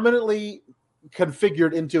permanently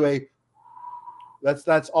configured into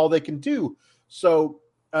that's all they can do. So,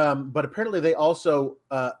 but apparently they also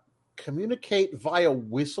communicate via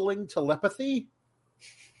whistling telepathy.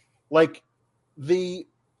 Like the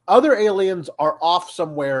other aliens are off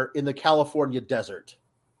somewhere in the California desert,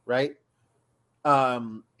 right?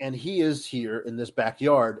 And he is here in this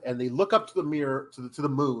backyard, and they look up to the mirror, to the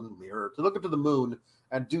moon, to look up to the moon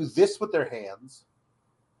and do this with their hands,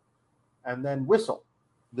 and then whistle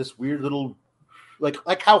this weird little,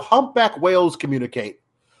 like how humpback whales communicate,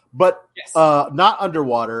 but not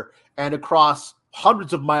underwater and across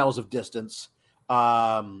hundreds of miles of distance,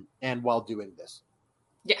 and while doing this.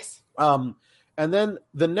 Yes. And then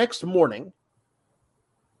the next morning,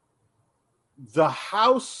 the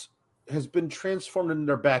house has been transformed into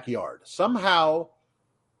their backyard. Somehow,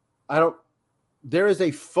 there is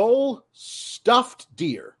a full stuffed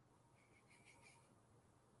deer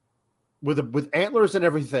with antlers and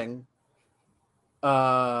everything,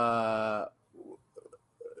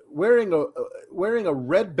 wearing a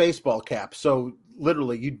red baseball cap. So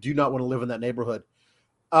literally, you do not want to live in that neighborhood.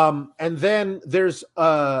 And then there's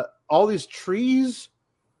all these trees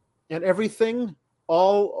and everything,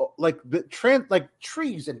 all like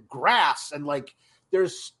trees and grass, and like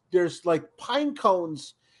there's like pine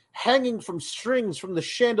cones hanging from strings from the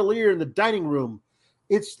chandelier in the dining room.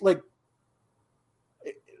 It's like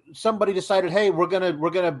somebody decided, hey, we're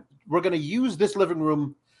gonna use this living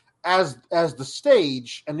room as the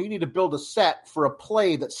stage, and you need to build a set for a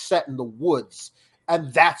play that's set in the woods,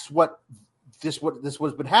 and that's what has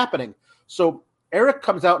been happening. So Eric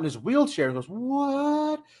comes out in his wheelchair and goes,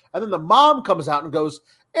 what? And then the mom comes out and goes,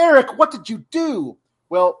 Eric, what did you do?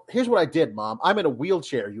 Well, here's what I did, Mom. I'm in a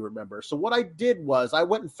wheelchair, you remember. So what I did was I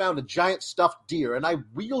went and found a giant stuffed deer, and I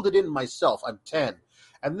wheeled it in myself. I'm 10.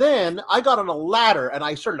 And then I got on a ladder, and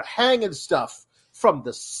I started hanging stuff from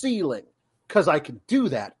the ceiling, because I can do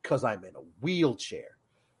that because I'm in a wheelchair.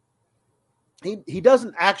 He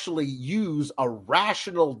doesn't actually use a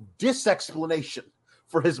rational disexplanation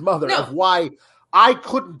for his mother of why I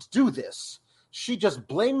couldn't do this. She just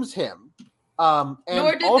blames him. And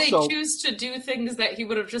nor did they choose to do things that he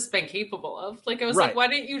would have just been capable of. Like, I was like, why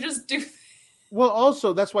didn't you just do that? Well,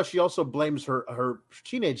 also, that's why she also blames her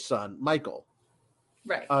teenage son, Michael.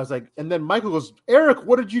 Right. I was like, and then Michael goes, Eric,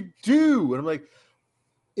 what did you do? And I'm like,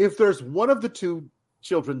 if there's one of the two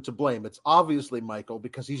children to blame, it's obviously Michael,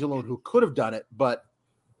 because he's the one who could have done it, but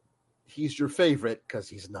he's your favorite because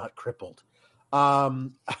he's not crippled.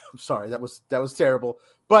 I'm sorry, that was terrible,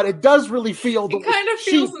 but it does really feel it kind of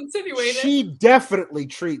feels insinuated. She definitely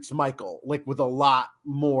treats Michael like with a lot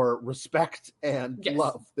more respect and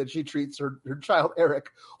love than she treats her child Eric,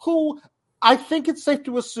 who I think it's safe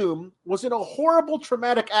to assume was in a horrible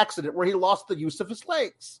traumatic accident where he lost the use of his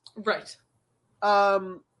legs. Right.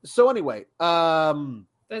 So anyway,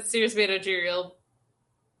 that serious managerial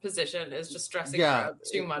position is just stressing her out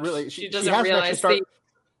too much. Really, she doesn't realize the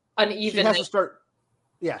unevenness.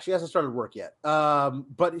 She hasn't started work yet.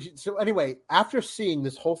 So anyway, after seeing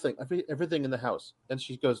this whole thing, everything in the house, and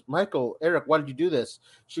she goes, Michael, Eric, why did you do this?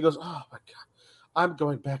 She goes, oh my God, I'm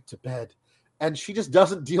going back to bed. And she just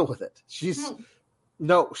doesn't deal with it.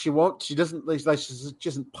 No, she won't. She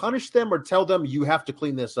doesn't punish them or tell them you have to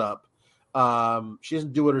clean this up. She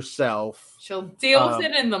doesn't do it herself. She'll deal with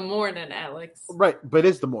it in the morning, Alex. Right, but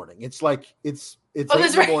it's the morning. It's like it's 8 in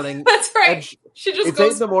the morning. That's right. She just it's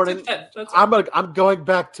goes 8 in the morning. to bed. That's right. I'm going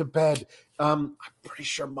back to bed. I'm pretty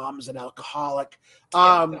sure mom's an alcoholic.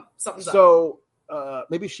 Something's so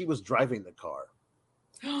maybe she was driving the car.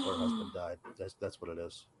 Her husband died. That's what it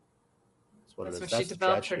is. That's what it is. That's when she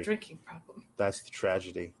developed her drinking problem. That's the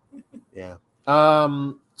tragedy. Yeah.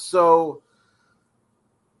 So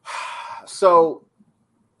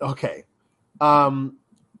okay.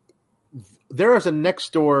 There is a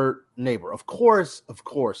next door neighbor. Of course.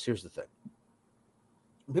 Here's the thing.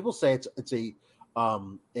 People say it's a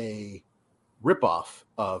ripoff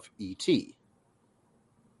of E.T.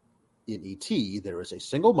 In E.T., there is a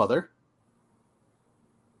single mother,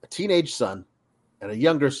 a teenage son, and a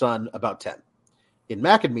younger son about 10. In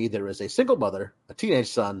Mac and Me, there is a single mother, a teenage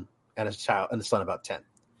son, and a son about 10.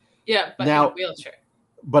 Yeah, but now, in a wheelchair.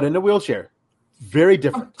 But in a wheelchair. Very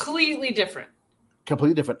different. Completely different.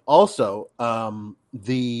 Also, in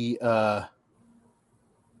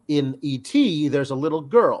E.T., there's a little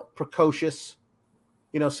girl, precocious,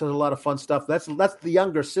 says a lot of fun stuff. That's the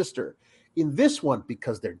younger sister. In this one,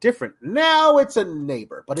 because they're different, now it's a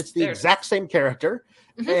neighbor, but it's the exact same character,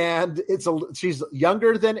 and she's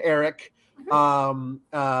younger than Eric,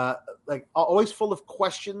 like always full of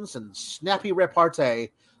questions and snappy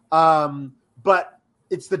repartee, but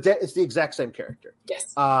it's the exact same character.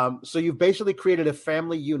 Yes. So you've basically created a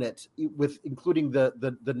family unit with including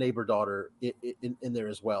the neighbor daughter in there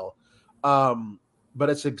as well. But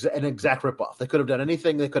it's an exact ripoff. They could have done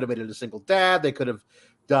anything. They could have made it a single dad. They could have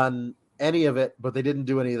done any of it, but they didn't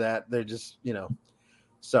do any of that. They're just,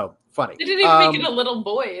 so funny. They didn't even make it a little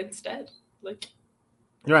boy instead.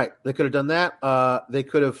 Right. They could have done that. They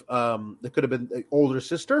could have been the older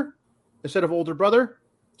sister instead of older brother.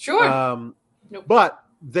 Sure. Nope. But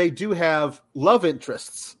they do have love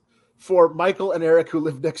interests for Michael and Eric, who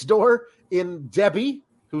live next door, in Debbie,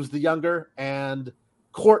 who's the younger, and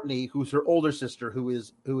Courtney, who's her older sister, who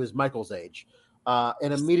is Michael's age.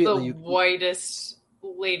 And immediately the whitest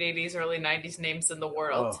late 80s, early 90s names in the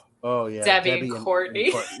world. Oh yeah. Debbie and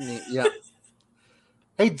Courtney. Yeah.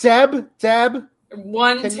 Hey, Deb.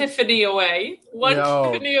 One Tiffany away.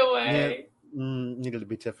 Tiffany away. Needed to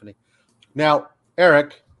be Tiffany. Now,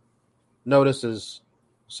 Eric notices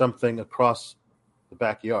something across the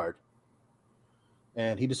backyard,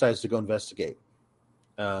 and he decides to go investigate.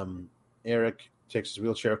 Eric takes his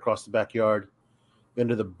wheelchair across the backyard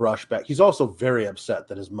into the brush back. He's also very upset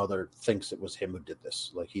that his mother thinks it was him who did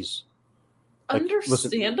this. He's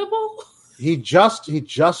understandable. Listen, he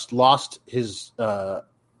just lost his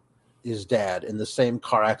dad in the same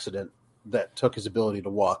car accident that took his ability to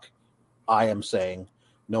walk. I am saying,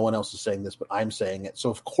 no one else is saying this, but I'm saying it. So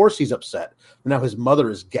of course he's upset. Now his mother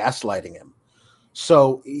is gaslighting him.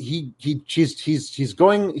 So he's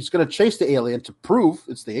going to chase the alien to prove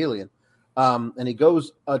it's the alien. And he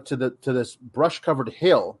goes to this brush covered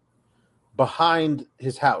hill behind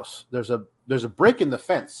his house. There's a break in the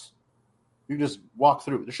fence. You just walk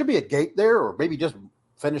through. There should be a gate there, or maybe just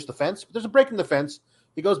finish the fence. But there's a break in the fence.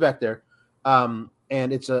 He goes back there, and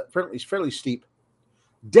it's fairly steep.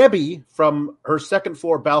 Debbie, from her second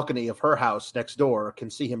floor balcony of her house next door, can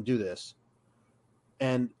see him do this.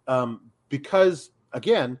 And because,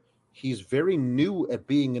 again, he's very new at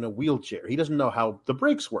being in a wheelchair, he doesn't know how the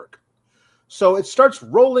brakes work. So it starts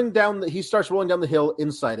rolling down. He starts rolling down the hill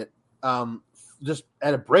inside it, just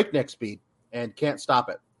at a breakneck speed, and can't stop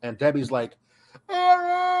it. And Debbie's like,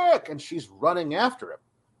 Eric! And she's running after him.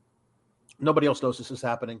 Nobody else knows this is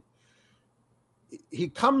happening. He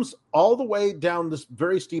comes all the way down this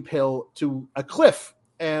very steep hill to a cliff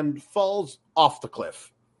and falls off the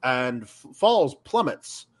cliff and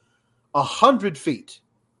plummets 100 feet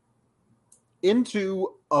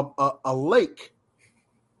into a lake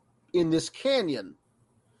in this canyon.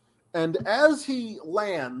 And as he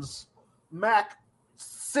lands, Mac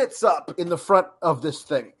sits up in the front of this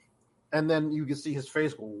thing. And then you can see his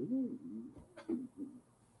face go, ooh.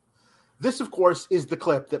 This, of course, is the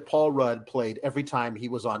clip that Paul Rudd played every time he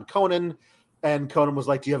was on Conan. And Conan was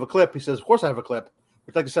like, do you have a clip? He says, of course I have a clip.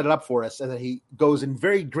 Would you like to set it up for us? And then he goes in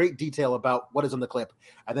very great detail about what is on the clip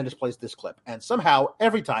and then just plays this clip. And somehow,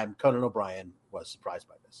 every time, Conan O'Brien was surprised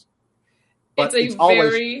by this. But it's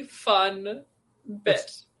very fun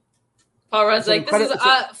bit. Paul Rudd's like, this is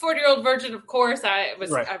a 40-year-old virgin, of course. I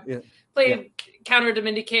played counter to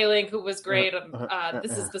Mindy Kaling, who was great.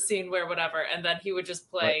 This is the scene where whatever. And then he would just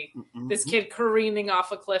play this kid careening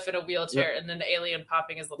off a cliff in a wheelchair and then the alien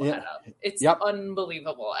popping his little head up. It's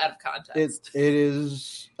unbelievable out of context. It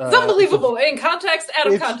is. It's unbelievable. In context,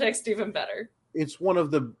 out of context, even better. It's one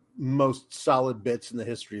of the most solid bits in the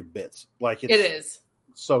history of bits. Like it is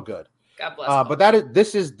so good. God bless. But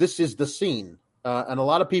this is the scene, and a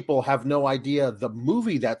lot of people have no idea the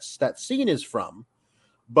movie that scene is from,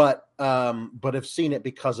 but have seen it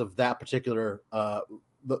because of that particular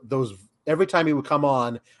those. Every time he would come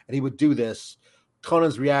on and he would do this,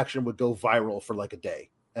 Conan's reaction would go viral for like a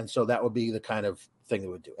day, and so that would be the kind of thing it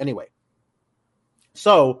would do. Anyway,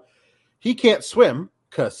 so he can't swim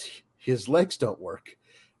because his legs don't work,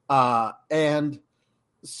 and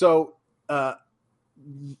so.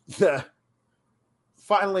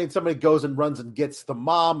 Finally somebody goes and runs and gets the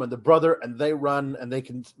mom and the brother, and they run and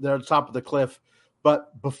they're on top of the cliff.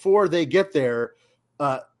 But before they get there,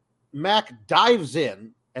 Mac dives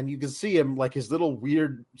in, and you can see him, like his little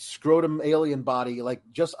weird scrotum alien body, like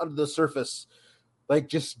just under the surface, like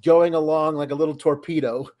just going along like a little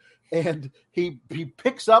torpedo. And he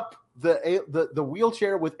picks up the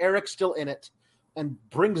wheelchair with Eric still in it, and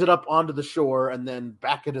brings it up onto the shore and then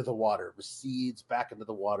back into the water, recedes back into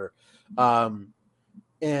the water. And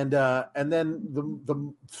then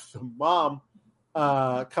the mom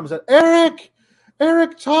comes out, Eric,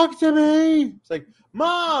 talk to me. It's like,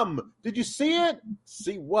 Mom, did you see it?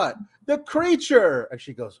 See what? The creature. And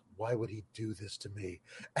she goes, why would he do this to me?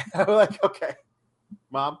 And I'm like, okay,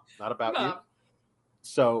 Mom, not about you.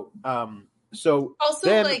 So also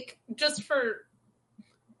then, like just for,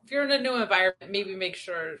 if you're in a new environment, maybe make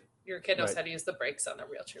sure your kid knows right. how to use the brakes on the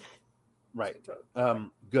wheelchair. Right.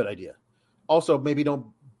 Good idea. Also, maybe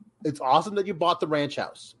it's awesome that you bought the ranch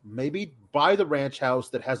house. Maybe buy the ranch house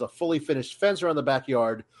that has a fully finished fence around the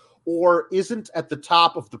backyard, or isn't at the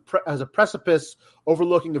top of as a precipice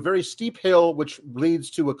overlooking a very steep hill, which leads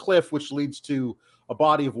to a cliff, which leads to a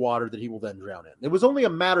body of water that he will then drown in. It was only a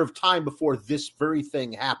matter of time before this very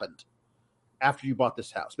thing happened after you bought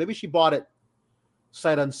this house. Maybe she bought it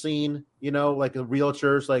sight unseen, like a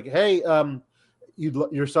realtor's like, hey,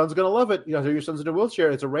 your son's going to love it. Your son's in a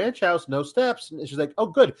wheelchair. It's a ranch house, no steps. And she's like, oh,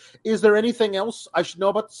 good. Is there anything else I should know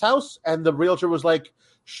about this house? And the realtor was like,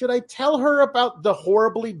 should I tell her about the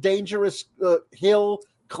horribly dangerous hill,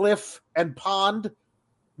 cliff, and pond?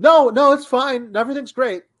 No, it's fine. Everything's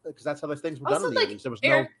great. Because that's how those things were done in the 80s.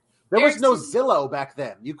 There was no Zillow back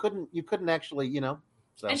then. You couldn't actually,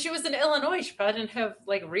 So. And she was in Illinois. She probably didn't have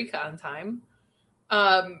like recon time.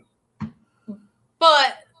 But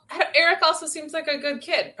Eric also seems like a good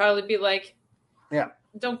kid. Probably be like, yeah,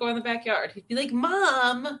 don't go in the backyard. He'd be like,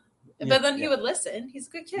 Mom. But then he would listen. He's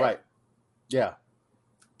a good kid. Right. Yeah.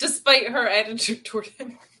 Despite her attitude toward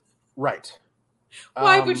him. Right.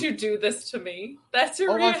 Why would you do this to me? That's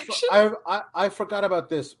your reaction. I forgot about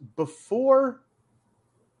this. Before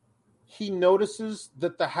he notices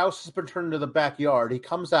that the house has been turned into the backyard, he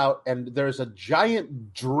comes out and there's a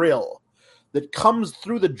giant drill that comes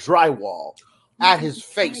through the drywall at his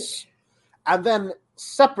face. And then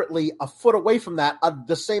separately, a foot away from that,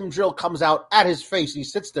 the same drill comes out at his face. And he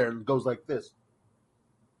sits there and goes like this.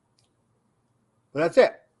 But that's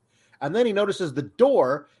it. And then he notices the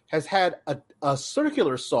door has had a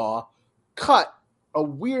circular saw cut a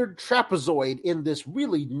weird trapezoid in this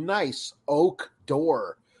really nice oak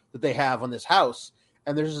door that they have on this house.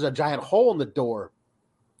 And there's just a giant hole in the door.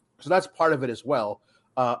 So that's part of it as well.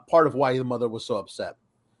 Part of why the mother was so upset.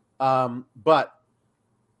 But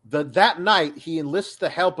that night he enlists the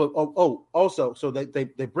help of also so they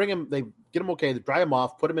bring him, they get him okay, they dry him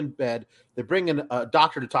off, put him in bed, they bring in a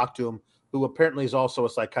doctor to talk to him, who apparently is also a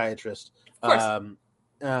psychiatrist. Of course.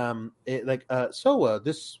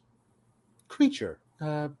 This creature,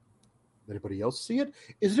 anybody else see it?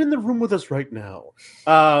 Is it in the room with us right now?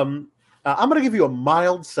 I'm going to give you a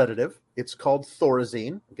mild sedative. It's called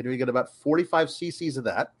Thorazine. I'm going to get about 45 cc's of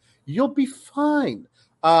that. You'll be fine.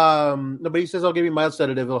 Nobody says I'll give you mild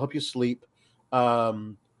sedative. It'll help you sleep.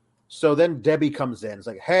 So then Debbie comes in. It's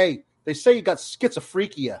like, hey, they say you got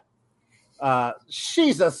schizophrenia.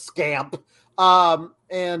 She's a scamp.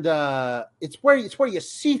 And it's where you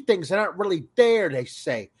see things that aren't really there, they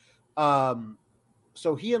say.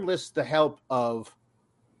 So he enlists the help of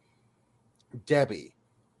Debbie,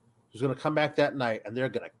 who's going to come back that night, and they're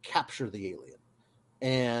going to capture the alien.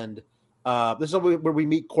 And this is where we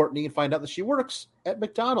meet Courtney and find out that she works at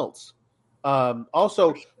McDonald's.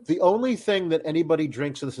 Also, the only thing that anybody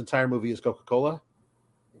drinks in this entire movie is Coca-Cola.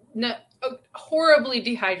 No, horribly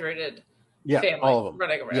dehydrated. Yeah, family all of them.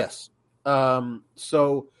 Running around. Yes.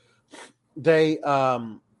 So they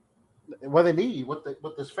what they need, what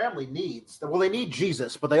this family needs. Well, they need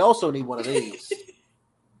Jesus, but they also need one of these.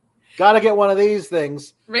 Got to get one of these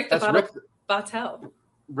things. Rick the Bottle Bottle.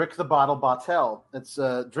 Rick the Bottle Bottle. It's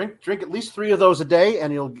drink at least 3 of those a day,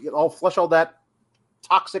 and you'll flush all that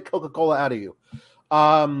toxic Coca-Cola out of you.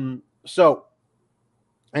 So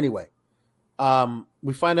anyway,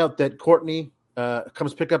 we find out that Courtney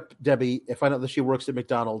comes pick up Debbie and find out that she works at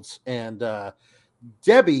McDonald's. And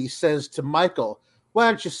Debbie says to Michael, "Why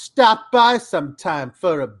don't you stop by sometime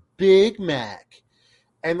for a Big Mac?"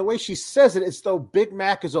 And the way she says it is though Big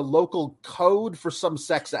Mac is a local code for some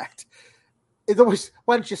sex act. It's always,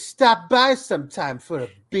 "Why don't you stop by sometime for a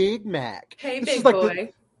Big Mac?" Hey, this big is like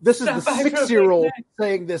boy. this is the Stop by for a Big 6-year-old Mac.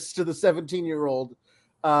 saying this to the 17-year-old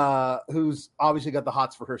who's obviously got the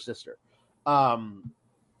hots for her sister.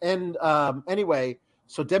 Anyway,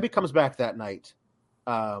 so Debbie comes back that night.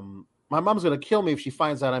 My mom's going to kill me if she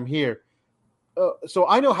finds out I'm here. So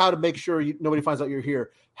I know how to make sure nobody finds out you're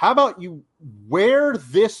here. How about you wear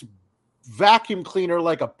this vacuum cleaner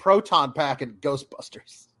like a proton pack in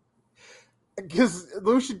Ghostbusters? Because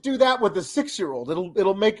we should do that with the 6-year-old.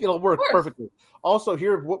 It'll work perfectly. Also,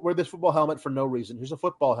 here, wear this football helmet for no reason. Here's a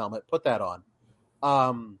football helmet. Put that on.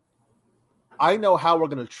 I know how we're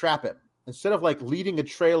going to trap him. Instead of like leading a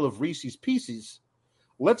trail of Reese's Pieces,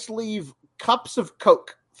 let's leave cups of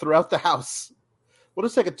Coke throughout the house. We'll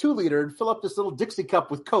just take a 2-liter and fill up this little Dixie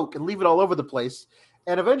cup with Coke and leave it all over the place.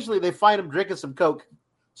 And eventually they find him drinking some Coke.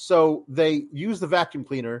 So they use the vacuum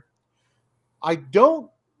cleaner. I don't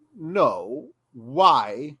know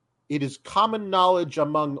why it is common knowledge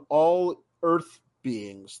among all Earth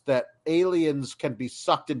beings that aliens can be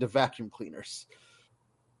sucked into vacuum cleaners.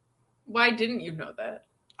 Why didn't you know that?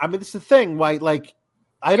 I mean, it's the thing. Why, like,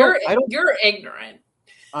 You're ignorant.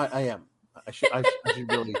 I am. I should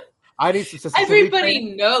really. I need some Everybody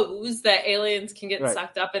training. knows that aliens can get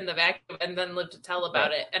sucked up in the vacuum and then live to tell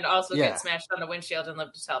about it, and also get smashed on the windshield and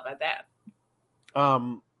live to tell about that.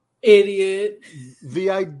 Idiot. The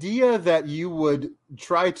idea that you would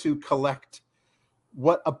try to collect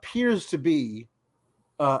what appears to be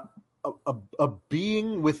a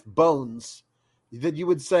being with bones, that you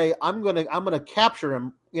would say, I'm gonna capture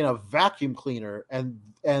him in a vacuum cleaner, and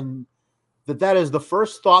that is the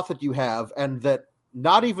first thought that you have, and that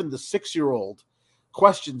not even the 6-year-old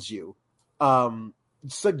questions you,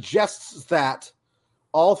 suggests that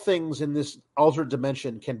all things in this altered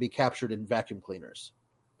dimension can be captured in vacuum cleaners.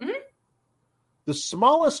 Mm-hmm. The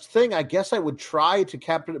smallest thing I guess I would try to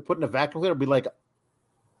put in a vacuum cleaner would be like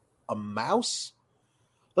a mouse.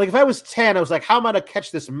 Like if I was 10, I was like, how am I going to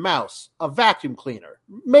catch this mouse? A vacuum cleaner.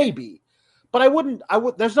 Maybe. But I would,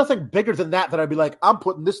 there's nothing bigger than that I'd be like, I'm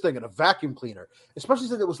putting this thing in a vacuum cleaner. Especially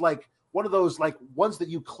since it was like one of those like ones that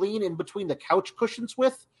you clean in between the couch cushions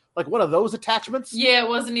with. Like one of those attachments. Yeah, it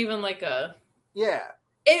wasn't even like a... Yeah.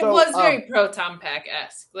 It was very proton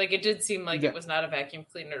pack-esque. Like it did seem like it was not a vacuum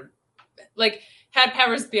cleaner. Like had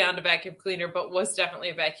powers beyond a vacuum cleaner, but was definitely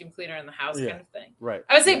a vacuum cleaner in the house kind of thing. Right.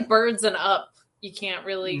 I would say birds and up. You can't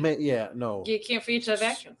really... no. You can't feed a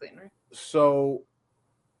vacuum cleaner. So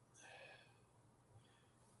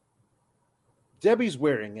Debbie's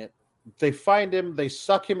wearing it. They find him. They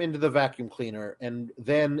suck him into the vacuum cleaner, and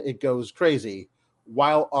then it goes crazy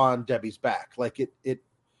while on Debbie's back. Like it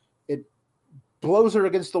blows her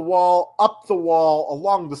against the wall, up the wall,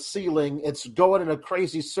 along the ceiling. It's going in a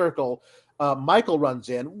crazy circle. Michael runs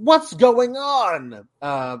in. What's going on?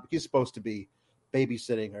 He's supposed to be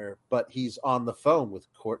babysitting her, but he's on the phone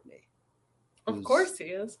with Courtney. Of course he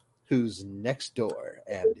is. Who's next door,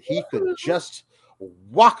 and he could just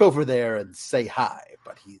walk over there and say hi,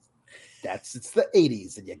 but it's the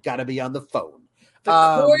 80s, and you got to be on the phone.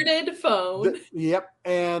 The corded phone. Yep.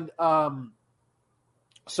 And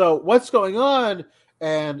so what's going on?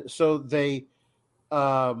 And so they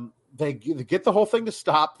get the whole thing to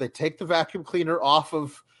stop. They take the vacuum cleaner off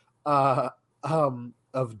of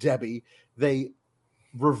Debbie. They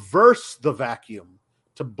reverse the vacuum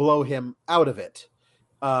to blow him out of it,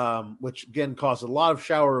 which again caused a lot of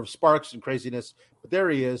shower of sparks and craziness. But there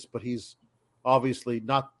he is. But he's obviously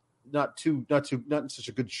not in such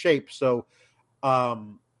a good shape. So,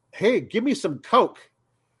 hey, give me some Coke.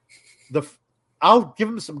 I'll give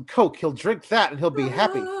him some Coke. He'll drink that and he'll be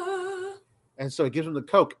happy. And so he gives him the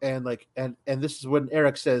Coke, and this is when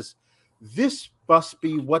Eric says, "This must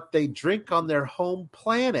be what they drink on their home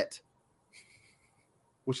planet."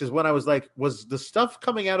 Which is when I was like, was the stuff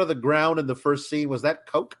coming out of the ground in the first scene, was that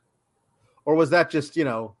Coke? Or was that just,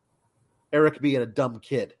 Eric being a dumb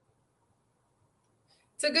kid?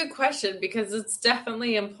 It's a good question, because it's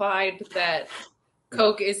definitely implied that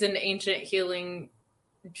Coke is an ancient healing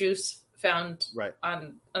juice found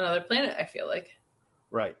on another planet, I feel like.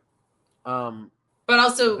 Right. But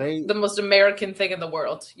also the most American thing in the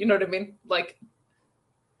world. You know what I mean? Like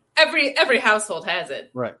every household has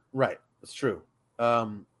it. Right. It's true.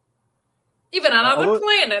 Even on other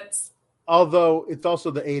planets. Although it's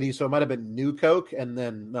also the 80s, so it might have been New Coke, and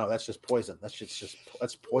then no, that's just poison.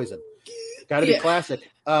 That's poison. Got to be classic.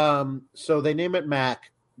 So they name it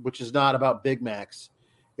Mac, which is not about Big Macs.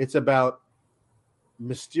 It's about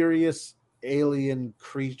mysterious alien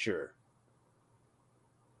creature.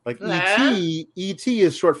 Like ET, ET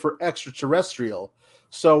is short for extraterrestrial.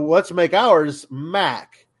 So let's make ours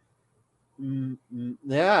Mac.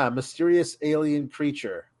 Yeah, mysterious alien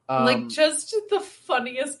creature. Like just the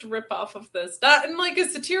funniest ripoff of this, not in like a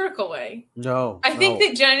satirical way. No, I think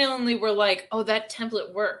they genuinely were like, "Oh, that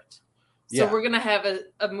template worked." So we're gonna have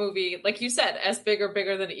a movie, like you said, as big or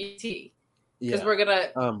bigger than ET, because we're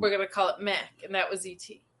gonna call it Mac, and that was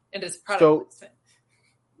ET, and his product. So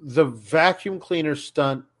the vacuum cleaner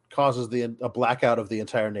stunt causes a blackout of the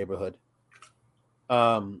entire neighborhood.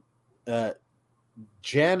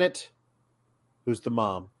 Janet, who's the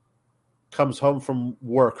mom, comes home from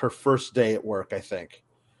work, her first day at work, I think,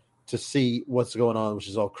 to see what's going on, which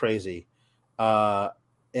is all crazy. But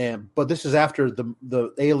this is after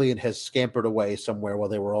the alien has scampered away somewhere while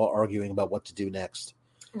they were all arguing about what to do next.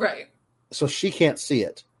 Right. So she can't see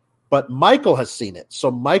it. But Michael has seen it. So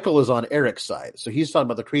Michael is on Eric's side. So he's talking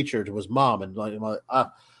about the creature to his mom. And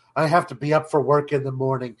I have to be up for work in the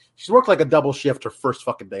morning. She's worked like a double shift her first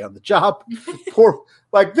fucking day on the job.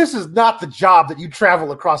 This is not the job that you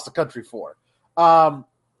travel across the country for. That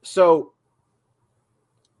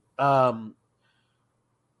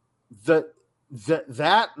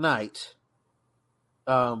night,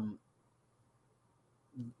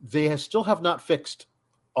 they still have not fixed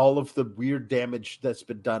all of the weird damage that's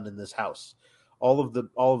been done in this house. All of the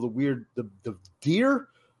weird the deer,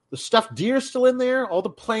 the stuffed deer still in there, all the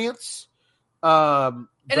plants. And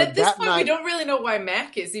at this point, we don't really know why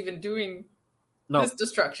Mac is even doing this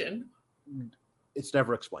destruction. It's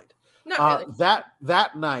never explained. Not really.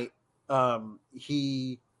 That night,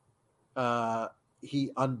 he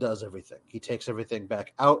undoes everything. He takes everything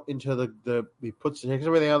back out into he takes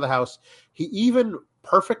everything out of the house. He even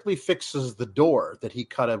perfectly fixes the door that he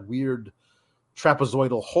cut a weird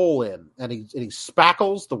trapezoidal hole in, and he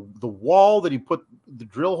spackles the wall that he put the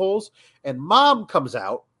drill holes. And Mom comes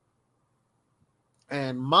out,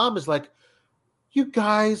 and Mom is like, "You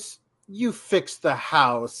guys, you fixed the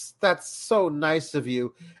house. That's so nice of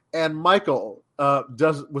you." And Michael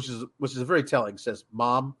does, which is very telling, says,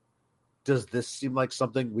 "Mom, does this seem like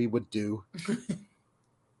something we would do?"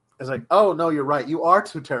 It's like, oh no, you're right. You are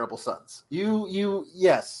two terrible sons.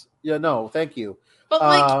 Yes. Yeah, no, thank you.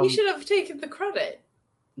 But he should have taken the credit.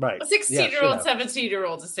 Right. A 16-year-old,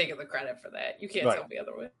 17-year-old is taking the credit for that. You can't tell me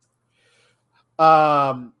otherwise.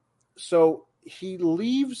 So he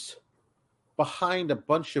leaves behind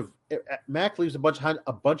Mac leaves behind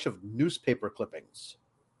a bunch of newspaper clippings.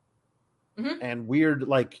 Mm-hmm. And weird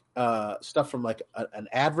stuff from an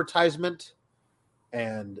advertisement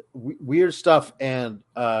and weird stuff. And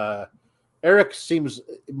Eric it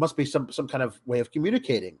must be some kind of way of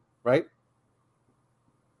communicating, right?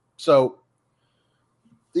 So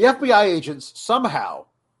the FBI agents somehow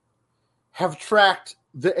have tracked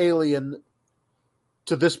the alien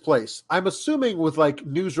to this place. I'm assuming with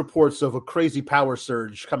news reports of a crazy power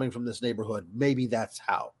surge coming from this neighborhood. Maybe that's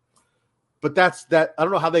how. But I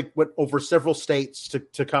don't know how they went over several states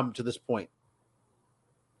to come to this point.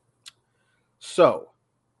 So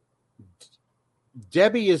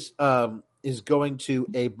Debbie is going to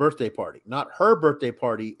a birthday party, not her birthday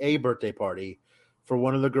party, a birthday party for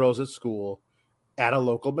one of the girls at school at a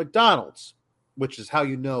local McDonald's, which is how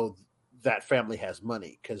you know that family has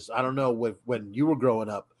money. Because I don't know when you were growing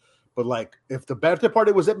up, but if the birthday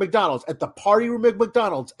party was at McDonald's, at the party room at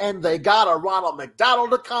McDonald's, and they got a Ronald McDonald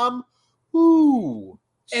to come. Ooh,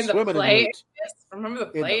 in the play area. Remember the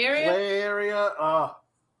play area? Play area. Oh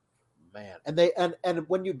man! And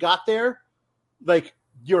when you got there,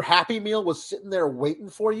 your Happy Meal was sitting there waiting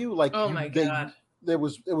for you. My god! It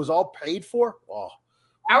was all paid for. Oh,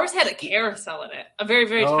 ours had a carousel in it, a very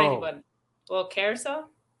very tiny one, a little carousel.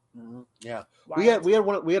 Mm-hmm. Yeah, wild.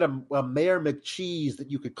 we had a Mayor McCheese that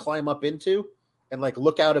you could climb up into and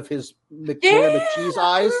look out of his Mayor McCheese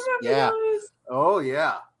eyes. Yeah. Those. Oh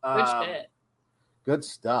yeah. Good shit. Good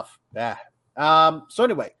stuff. Yeah. So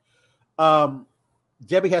anyway,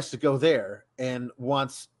 Debbie has to go there and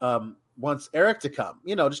wants Eric to come,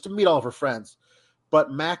 just to meet all of her friends. But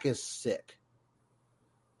Mac is sick.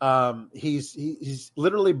 He's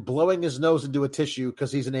literally blowing his nose into a tissue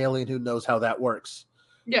because he's an alien who knows how that works.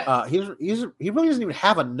 Yeah. He really doesn't even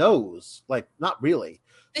have a nose. Not really.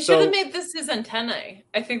 They should have made this his antennae.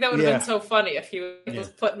 I think that would have been so funny if he was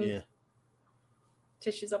putting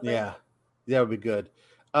tissues up there. Yeah, that would be good.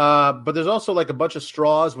 But there's also like a bunch of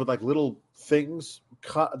straws with like little things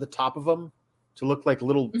cut at the top of them to look like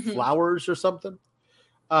little flowers or something.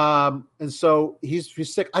 And so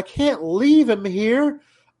he's sick. I can't leave him here.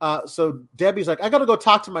 So Debbie's like, I got to go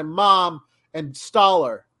talk to my mom and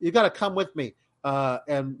Stoller. You got to come with me.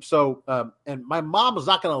 And my mom is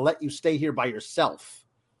not going to let you stay here by yourself,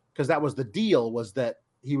 because that was the deal, was that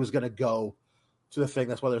he was going to go to the thing.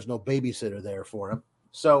 That's why there's no babysitter there for him.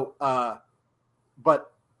 So,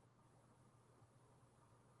 but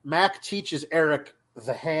Mac teaches Eric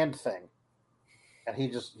the hand thing, and he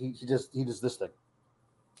does this thing.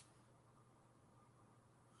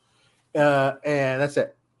 And that's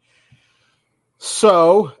it.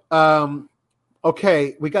 So,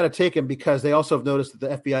 okay, we got to take him because they also have noticed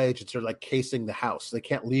that the FBI agents are like casing the house. They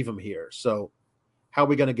can't leave him here. So, how are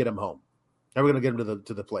we going to get him home? How are we going to get him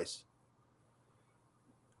to the place?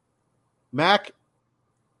 Mac.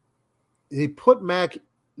 They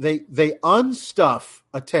unstuff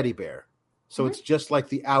a teddy bear, so it's just like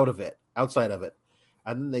the outside of it,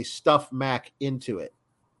 and then they stuff Mac into it.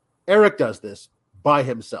 Eric does this by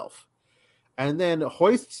himself, and then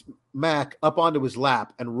hoists Mac up onto his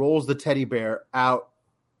lap and rolls the teddy bear out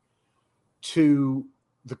to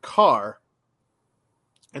the car.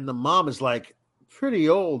 And the mom is like, pretty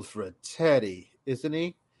old for a teddy, isn't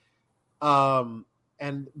he? And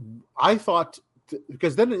I thought,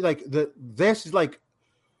 because then like this is like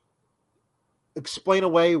explain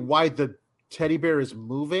away why the teddy bear is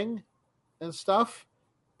moving and stuff.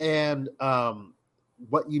 And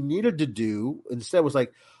what you needed to do instead was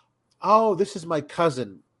like, oh, this is my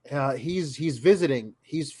cousin. He's visiting.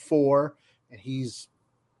 He's 4, and he's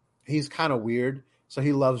kind of weird. So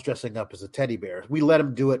he loves dressing up as a teddy bear. We let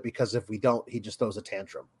him do it because if we don't, he just throws a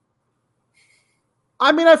tantrum.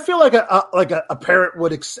 I mean, I feel like a parent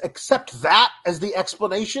would accept that as the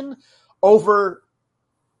explanation over,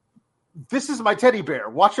 this is my teddy bear.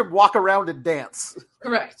 Watch him walk around and dance.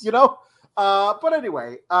 Correct. You know? But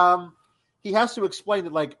anyway, he has to explain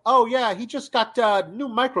it like, oh, yeah, he just got new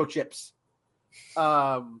microchips.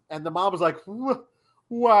 And the mom was like,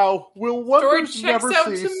 wow, will wonders never checks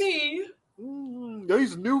out cease. To me.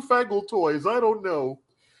 These newfangled toys, I don't know.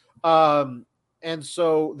 And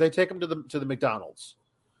so they take him to the McDonald's.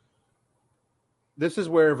 This is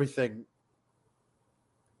where everything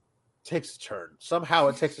takes a turn. Somehow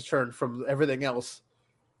it takes a turn from everything else.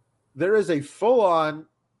 There is a full-on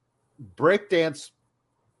breakdance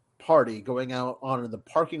party going on in the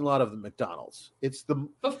parking lot of the McDonald's.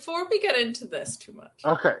 Before we get into this too much.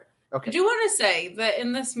 Okay. I do want to say that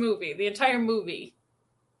in this movie, the entire movie,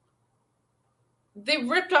 they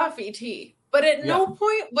ripped off E.T., but at no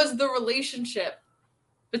point was the relationship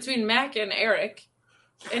between Mac and Eric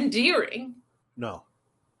endearing. No.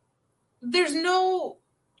 There's no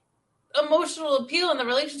emotional appeal in the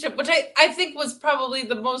relationship, which I think was probably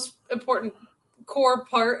the most important core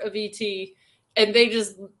part of E.T., and they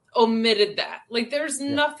just omitted that. Like, there's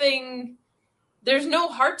nothing, there's no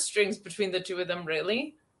heartstrings between the two of them,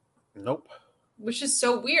 really. Nope. Which is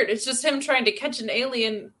so weird. It's just him trying to catch an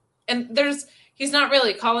alien, and he's not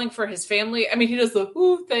really calling for his family. I mean, he does the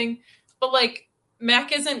whoo thing, but like,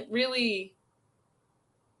 Mac isn't really,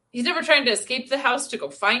 he's never trying to escape the house to go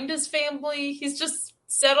find his family. He's just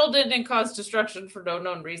settled in and caused destruction for no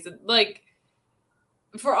known reason. Like,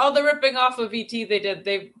 for all the ripping off of E.T. they did,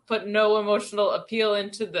 they put no emotional appeal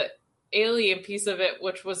into the alien piece of it,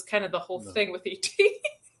 which was kind of the whole thing with E.T.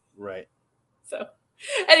 Right. So,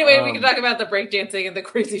 anyway, we can talk about the breakdancing and the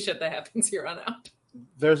crazy shit that happens here on out.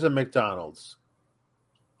 There's a McDonald's.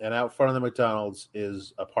 And out front of the McDonald's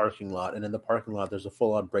is a parking lot. And in the parking lot, there's a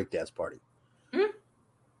full-on breakdance party.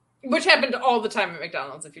 Mm-hmm. Which happened all the time at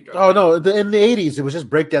McDonald's if you drove. Oh, no. In the 80s, it was just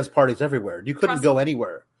breakdance parties everywhere. You couldn't go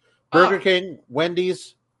anywhere. Burger King,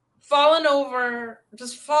 Wendy's. Fallen over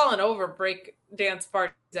break dance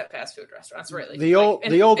parties at fast food restaurants, really. The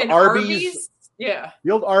old Arby's. Yeah.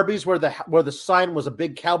 The old Arby's where the sign was a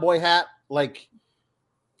big cowboy hat. Like,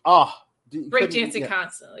 break dancing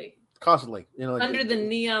constantly. Constantly. You know, like, under the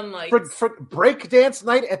neon lights. For break dance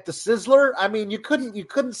night at the Sizzler, I mean, you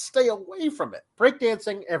couldn't stay away from it. Break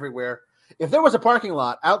dancing everywhere. If there was a parking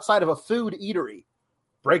lot outside of a food eatery,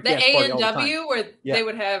 breakdance the party all the A&W time. where they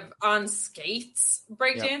would have on skates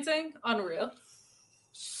breakdancing, unreal.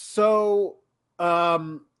 So,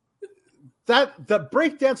 that the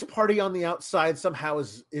breakdance party on the outside somehow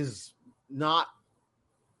is not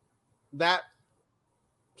that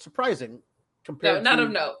surprising compared not to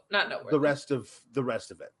of note, not noteworthy. the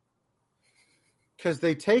rest of it, because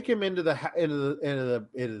they take him into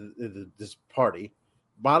this party.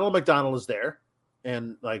 Ronald McDonald is there.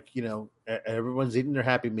 And, like, you know, everyone's eating their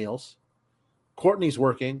Happy Meals. Of Courtney's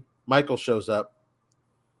working. Michael shows up.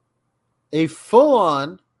 A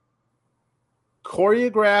full-on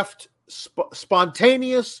choreographed,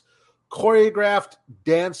 spontaneous choreographed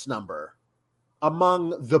dance number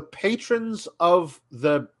among the patrons of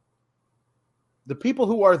the people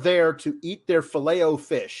who are there to eat their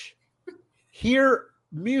filet-o-fish, hear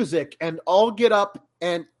music and all get up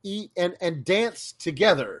and eat and dance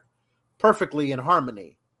together perfectly in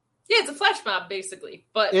harmony. Yeah, it's a flash mob basically,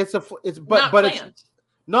 but it's not planned. It's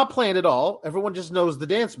not planned at all. Everyone just knows the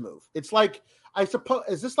dance move. It's like, I suppose,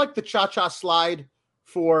 is this like the cha-cha slide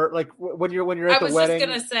for like when you're at the wedding? I was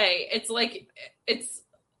just gonna say it's like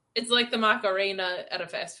the Macarena at a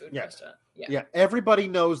fast food restaurant. Yeah, everybody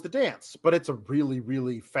knows the dance, but it's a really,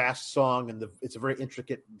 really fast song, and it's a very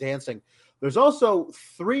intricate dancing. There's also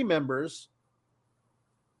 3 members,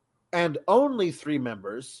 and only 3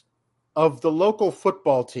 members, of the local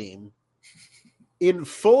football team in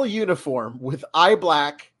full uniform with eye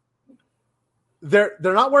black. They're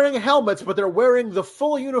not wearing helmets, but they're wearing the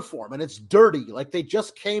full uniform, and it's dirty, like they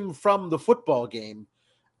just came from the football game,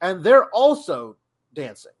 and they're also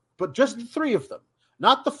dancing. But just 3 of them,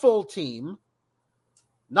 not the full team,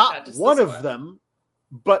 not one of them,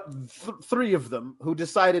 but 3 of them who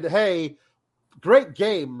decided, hey, great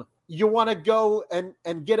game. You want to go and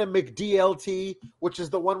get a McDLT, which is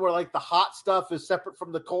the one where like the hot stuff is separate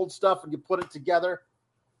from the cold stuff and you put it together.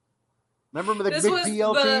 Remember the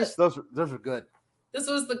McDLTs? Those are good. This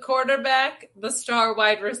was the quarterback, the star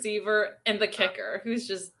wide receiver, and the kicker, who's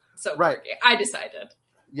just so quirky. I decided.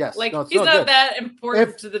 Yes. Like, he's not that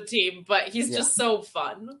important to the team, but he's just so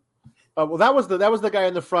fun. Well, that was the guy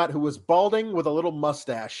in the front who was balding with a little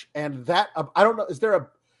mustache, and that I don't know.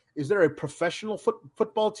 Is there a professional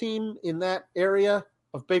football team in that area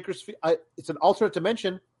of Bakersfield? It's an alternate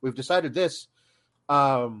dimension. We've decided this.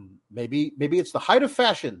 Maybe it's the height of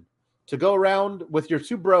fashion to go around with your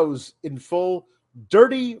 2 bros in full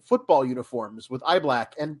dirty football uniforms with eye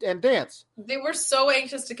black and dance. They were so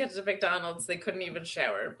anxious to get to McDonald's they couldn't even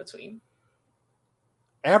shower in between.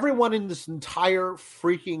 Everyone in this entire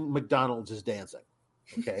freaking McDonald's is dancing.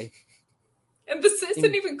 Okay. And this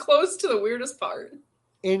isn't even close to the weirdest part.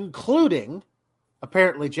 Including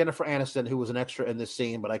apparently Jennifer Aniston, who was an extra in this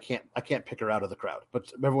scene, but I can't pick her out of the crowd.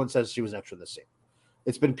 But everyone says she was an extra in this scene.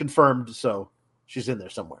 It's been confirmed, so she's in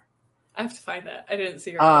there somewhere. I have to find that. I didn't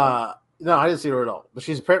see her. No, I didn't see her at all, but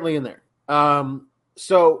she's apparently in there.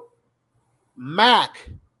 So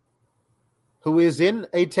Mac, who is in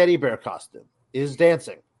a teddy bear costume, is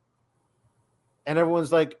dancing. And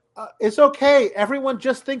everyone's like, it's okay. Everyone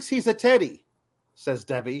just thinks he's a teddy, says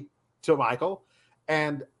Debbie to Michael.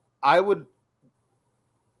 And I would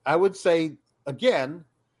say, again,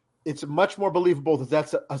 it's much more believable that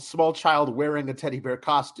that's a small child wearing a teddy bear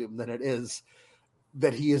costume than it is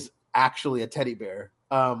that he is actually a teddy bear.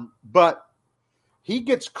 But he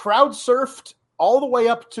gets crowd surfed all the way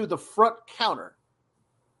up to the front counter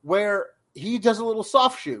where he does a little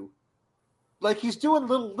soft shoe. Like he's doing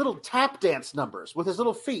little tap dance numbers with his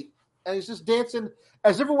little feet. And he's just dancing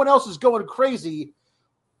as everyone else is going crazy,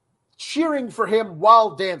 cheering for him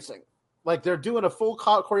while dancing. Like they're doing a full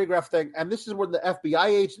choreographed thing. And this is when the FBI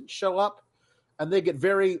agents show up and they get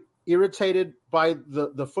very irritated by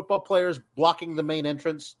the football players blocking the main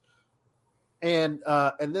entrance. And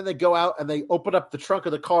then they go out and they open up the trunk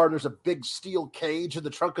of the car. And there's a big steel cage in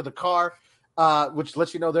the trunk of the car, which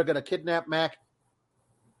lets you know they're going to kidnap Mac.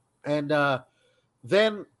 And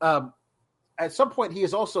then at some point, he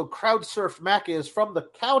is also crowd surfed. Mac is from the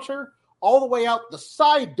counter all the way out the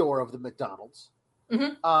side door of the McDonald's.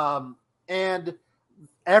 Mm-hmm. And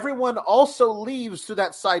everyone also leaves through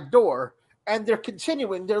that side door, and they're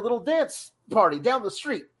continuing their little dance party down the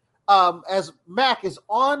street. As Mac is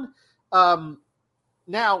on,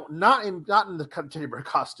 now not in the teddy bear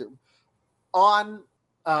costume, on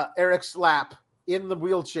Eric's lap in the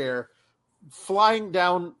wheelchair, flying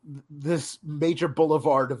down this major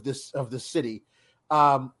boulevard of this city,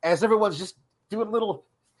 as everyone's just doing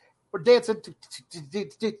we're dancing,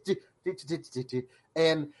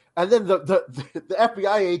 and then the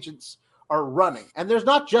FBI agents are running, and there's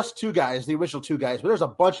not just 2 guys, the original 2 guys, but there's a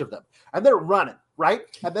bunch of them, and they're running, right?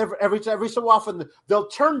 And every so often they'll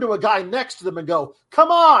turn to a guy next to them and go, "Come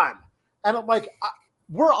on!" And I'm like,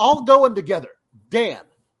 we're all going together, Dan.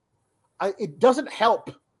 It doesn't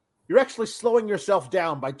help. You're actually slowing yourself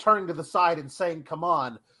down by turning to the side and saying, "Come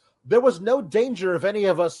on." There was no danger of any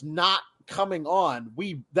of us not coming on.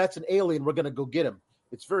 That's an alien. We're going to go get him.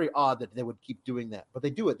 It's very odd that they would keep doing that, but they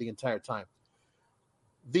do it the entire time.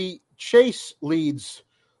 The chase leads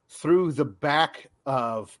through the back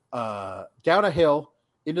of down a hill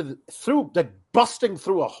busting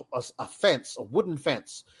through a fence, a wooden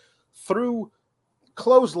fence, through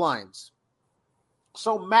clotheslines.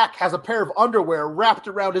 So Mac has a pair of underwear wrapped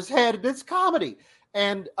around his head, and it's comedy.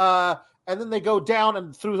 And then they go down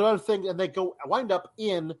and through the other thing, and they wind up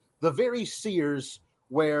in the very Sears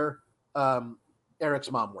where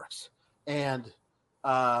Eric's mom works. And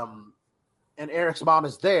Eric's mom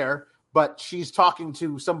is there, but she's talking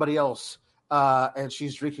to somebody else, and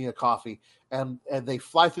she's drinking a coffee. And they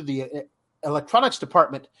fly through the electronics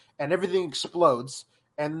department, and everything explodes.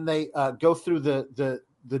 And they go through the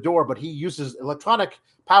door, but he uses electronic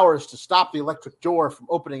powers to stop the electric door from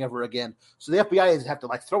opening ever again. So the FBI have to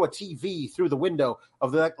throw a TV through the window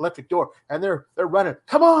of the electric door, and they're running.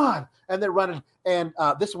 Come on! And they're running. And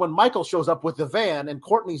this is when Michael shows up with the van, and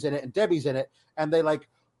Courtney's in it, and Debbie's in it, and they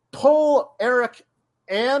pull Eric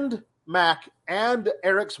and Mac and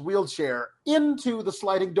Eric's wheelchair into the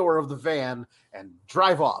sliding door of the van and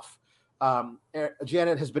drive off.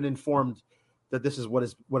 Janet has been informed that this is what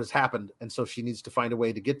has happened, and so she needs to find a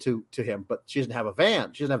way to get to him, but she doesn't have a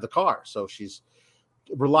van. She doesn't have the car, so she's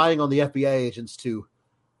relying on the FBI agents to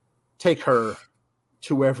take her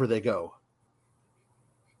to wherever they go.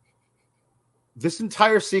 This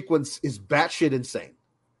entire sequence is batshit insane.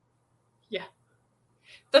 Yeah.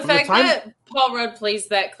 The fact that Paul Rudd plays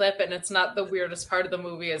that clip and it's not the weirdest part of the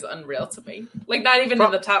movie is unreal to me. Not even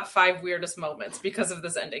in the top 5 weirdest moments because of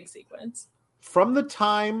this ending sequence. From the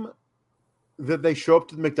time that they show up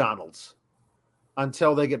to the McDonald's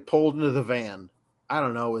until they get pulled into the van, I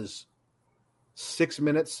don't know, is 6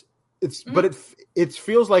 minutes. But it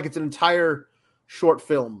feels like it's an entire short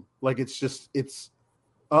film. It's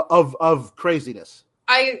of craziness.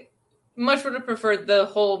 I much would have preferred the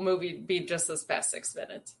whole movie be just this past 6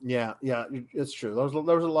 minutes. Yeah, it's true. There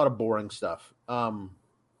was a lot of boring stuff.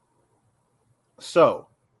 So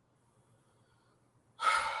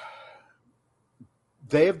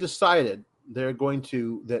they have decided they're going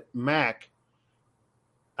to, that Mac,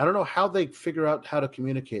 I don't know how they figure out how to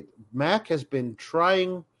communicate. Mac has been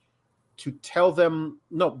trying to tell them,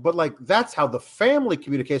 no, but that's how the family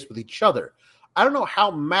communicates with each other. I don't know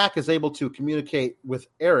how Mac is able to communicate with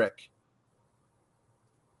Eric.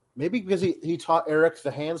 Maybe because he taught Eric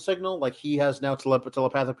the hand signal, he has now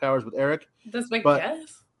telepathic powers with Eric. That's my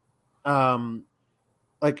guess.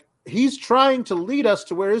 He's trying to lead us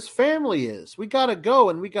to where his family is. We got to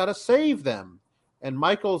go and we got to save them. And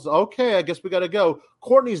Michael's, okay, I guess we got to go.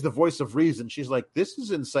 Courtney's the voice of reason. She's like, this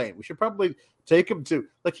is insane. We should probably take him to,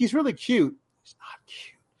 he's really cute. He's not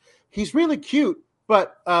cute. He's really cute,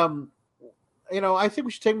 but, I think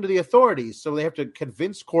we should take him to the authorities. So they have to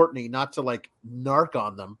convince Courtney not to narc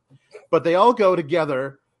on them. But they all go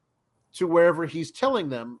together to wherever he's telling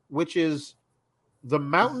them, which is the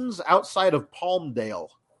mountains outside of Palmdale.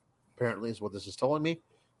 Apparently is what this is telling me.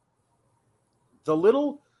 The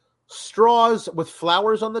little straws with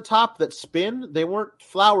flowers on the top that spin, they weren't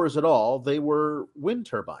flowers at all. They were wind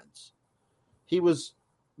turbines. He was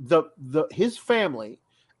his family.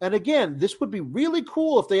 And again, this would be really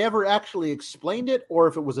cool if they ever actually explained it or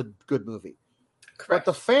if it was a good movie. Correct.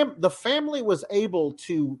 But the family was able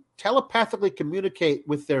to telepathically communicate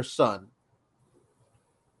with their son.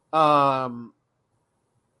 That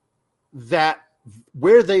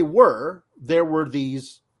where they were, there were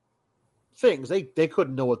these things. They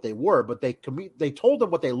couldn't know what they were, but they told him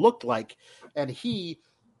what they looked like, and he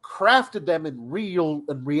crafted them in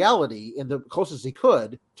reality in the closest he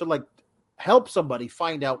could to help somebody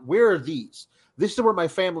find out where are these. This is where my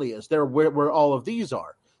family is. They're where all of these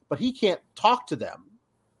are, but he can't talk to them,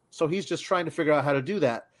 so he's just trying to figure out how to do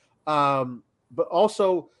that. But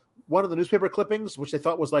also, one of the newspaper clippings, which they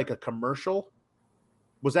thought was a commercial,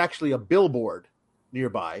 was actually a billboard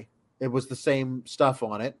nearby. It was the same stuff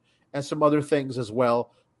on it and some other things as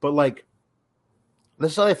well. But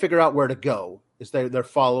this is how they figure out where to go, is they're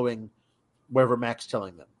following wherever Mac's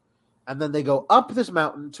telling them. And then they go up this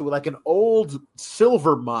mountain to an old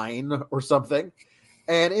silver mine or something.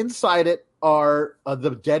 And inside it are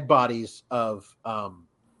the dead bodies of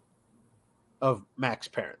Mac's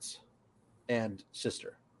parents and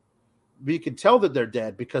sister. But you can tell that they're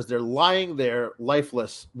dead because they're lying there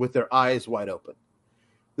lifeless with their eyes wide open.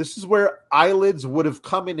 This is where eyelids would have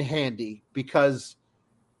come in handy because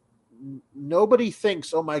nobody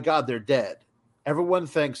thinks, oh my God, they're dead. Everyone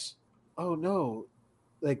thinks, oh no,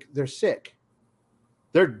 they're sick.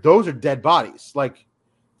 Those are dead bodies.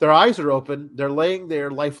 Their eyes are open. They're laying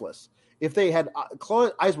there lifeless. If they had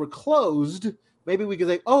eyes were closed, maybe we could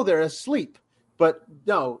say, oh, they're asleep. But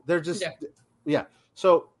no, they're just, yeah.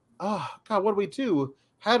 So, oh God, what do we do?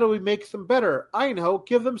 How do we make them better? I know,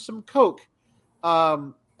 give them some Coke.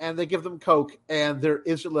 And and they give them Coke, and they're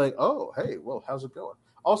instantly like, "Oh, hey, well, how's it going?"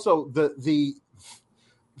 Also, the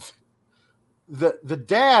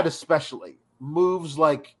dad especially moves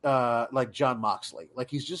like John Moxley.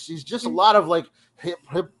 Like he's just a lot of like hip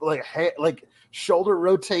like shoulder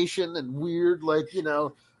rotation and weird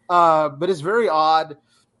but it's very odd.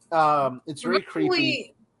 It's very creepy.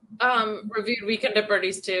 We reviewed Weekend at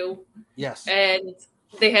Bernie's too. Yes. And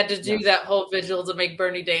they had to do that whole vigil to make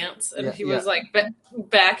Bernie dance, and he was like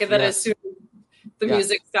back, and then as soon as the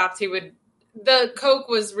music stopped, the Coke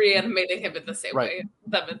was reanimating him in the same way.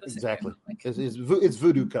 Them in the exactly. Same way. It's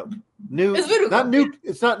voodoo Coke. It's voodoo not Coke, new.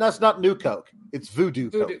 Yeah. That's not new Coke. It's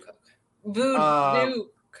voodoo Coke. Voodoo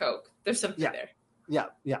Coke. There's something there. Yeah.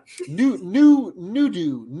 New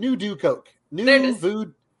Coke. New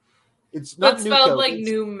voodoo. It's not but new spelled Coke. Like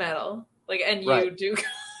new metal, like NU do.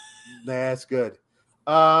 That's good.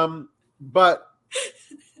 But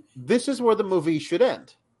this is where the movie should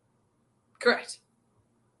end. Correct.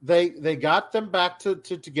 They got them back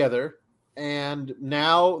together, and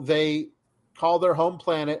now they call their home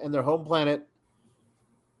planet, and their home planet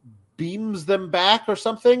beams them back or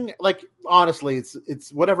something. Like, honestly,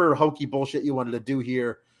 it's whatever hokey bullshit you wanted to do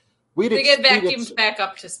here. They get vacuumed back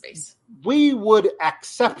up to space. We would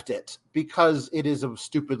accept it because it is a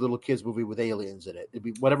stupid little kids movie with aliens in it. It'd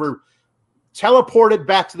be whatever. Teleported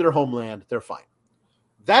back to their homeland, they're fine.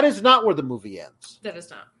 That is not where the movie ends. That is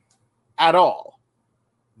not. At all.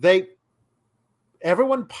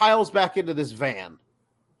 Everyone piles back into this van.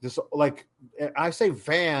 This, like, I say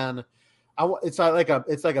van, it's like a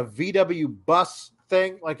VW bus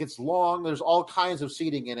thing. Like, it's long. There's all kinds of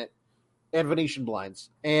seating in it and Venetian blinds.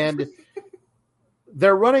 And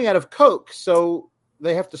they're running out of Coke, so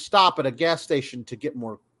they have to stop at a gas station to get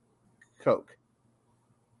more Coke.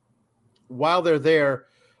 While they're there,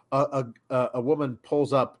 a woman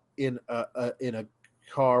pulls up in a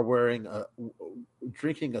car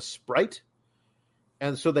drinking a Sprite,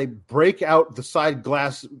 and so they break out the side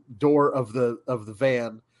glass door of the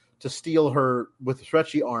van to steal her with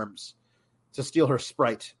stretchy arms, to steal her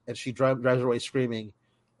Sprite, and she drives away screaming.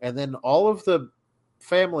 And then all of the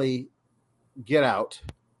family get out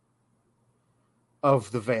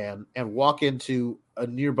of the van and walk into a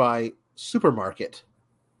nearby supermarket,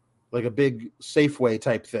 like a big Safeway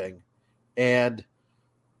type thing. And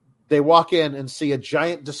they walk in and see a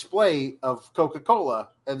giant display of Coca-Cola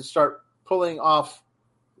and start pulling off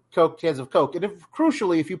cans of Coke. And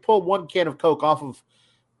crucially, if you pull one can of Coke off of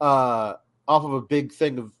a big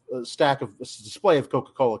thing of a stack of a display of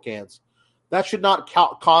Coca-Cola cans, that should not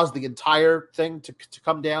cause the entire thing to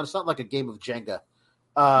come down. It's not like a game of Jenga.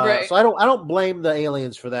 Right. So I don't blame the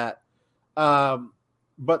aliens for that.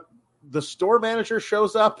 But the store manager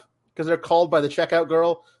shows up because they're called by the checkout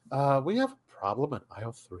girl. We have a problem in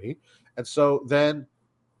aisle 3. And so then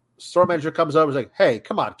store manager comes over and is like, hey,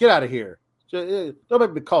 come on, get out of here. Don't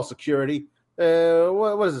make me call security.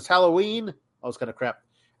 What is this, Halloween? All this kind of crap.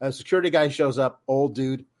 And the security guy shows up, old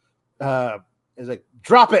dude. He's like,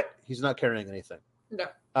 drop it. He's not carrying anything. No.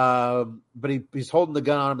 But he's holding the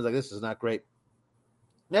gun on him. He's like, this is not great.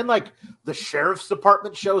 Then, like, the sheriff's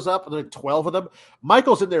department shows up, and there are 12 of them.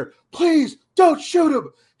 Michael's in there. Please don't shoot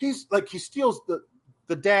him. He steals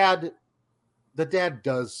the dad. The dad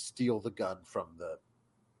does steal the gun from the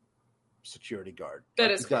security guard.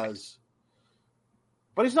 That is correct. Does.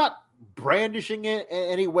 But he's not brandishing it in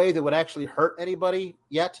any way that would actually hurt anybody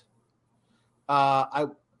yet. I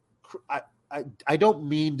don't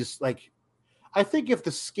mean to, like, I think if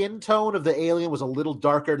the skin tone of the alien was a little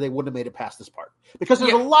darker, they wouldn't have made it past this part, because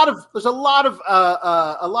there's a lot of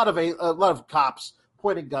cops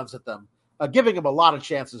pointing guns at them, giving them a lot of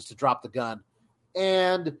chances to drop the gun,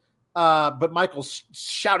 and but Michael's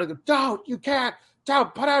shouting, "Don't! You can't!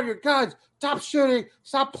 Don't! Put out your guns! Stop shooting!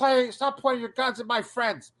 Stop playing! Stop pointing your guns at my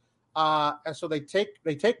friends!" And so they take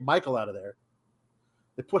Michael out of there.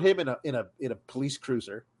 They put him in a police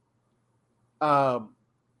cruiser. And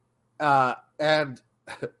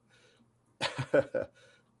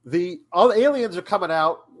all the aliens are coming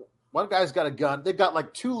out. One guy's got a gun. They've got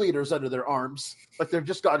like 2 liters under their arms, like they've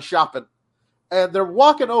just gone shopping, and they're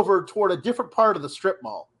walking over toward a different part of the strip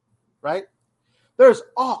mall. Right? There's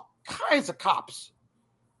all kinds of cops,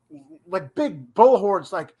 like big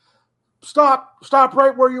bullhorns, like stop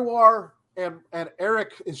right where you are. And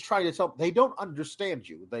Eric is trying to tell them, they don't understand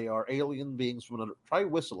you. They are alien beings from another. Try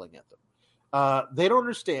whistling at them. They don't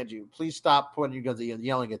understand you. Please stop pointing your guns and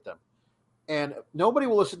yelling at them. And nobody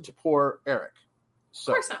will listen to poor Eric.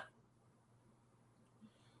 So, of course not.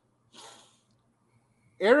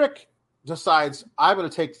 Eric decides, I'm going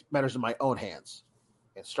to take matters in my own hands,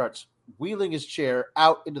 and starts wheeling his chair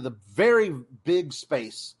out into the very big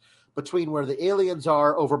space between where the aliens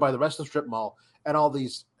are over by the rest of the strip mall and all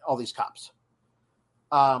these cops.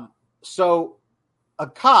 So a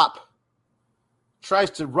cop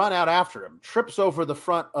tries to run out after him, trips over the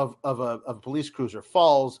front of a police cruiser,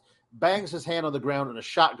 falls, bangs his hand on the ground, and a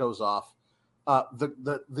shot goes off.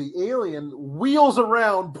 The alien wheels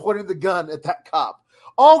around, pointing the gun at that cop.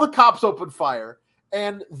 All the cops open fire,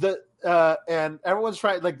 and and everyone's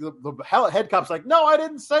trying. Like the head cop's like, "No, I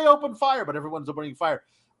didn't say open fire," but everyone's opening fire.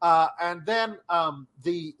 And then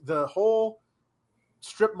the whole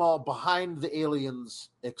strip mall behind the aliens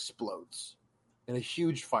explodes in a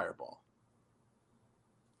huge fireball.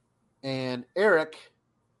 And Eric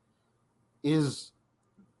is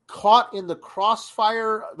caught in the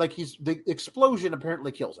crossfire. Like the explosion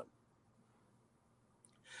apparently kills him.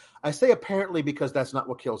 I say apparently because that's not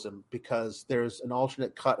what kills him, because there's an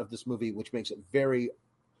alternate cut of this movie which makes it very,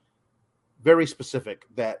 very specific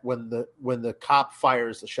that when the cop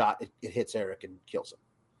fires the shot, it hits Eric and kills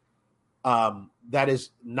him. That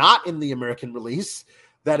is not in the American release.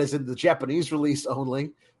 That is in the Japanese release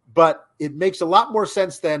only. But it makes a lot more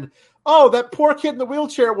sense than, oh, that poor kid in the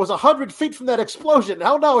wheelchair was 100 feet from that explosion.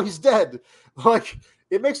 Oh, no, he's dead. Like,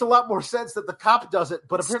 it makes a lot more sense that the cop does it,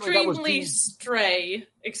 but apparently that was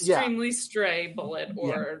extremely stray bullet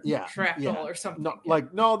or shrapnel or something.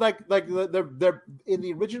 They're in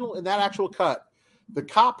the original, in that actual cut, the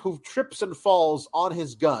cop who trips and falls on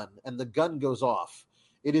his gun and the gun goes off.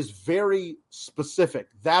 It is very specific.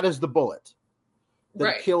 That is the bullet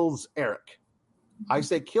that kills Eric. I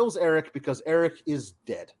say kills Eric because Eric is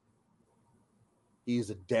dead. He is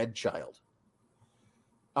a dead child.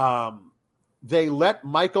 They let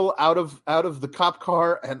Michael out of the cop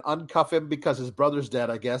car and uncuff him because his brother's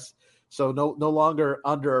dead, I guess. So no longer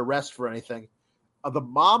under arrest for anything. The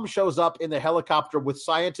mom shows up in the helicopter with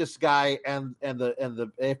scientist guy and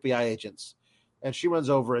the FBI agents, and she runs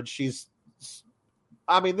over and she's.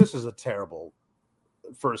 I mean, this is a terrible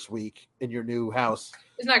first week in your new house.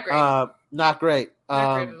 It's not great. Not great.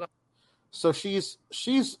 Not great at all. So she's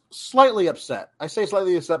slightly upset. I say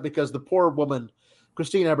slightly upset because the poor woman,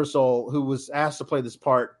 Christine Ebersole, who was asked to play this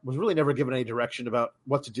part, was really never given any direction about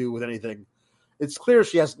what to do with anything. It's clear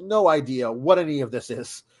she has no idea what any of this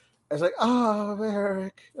is. It's like, oh,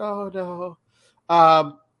 Eric, oh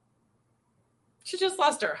no. She just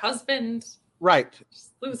lost her husband. Right.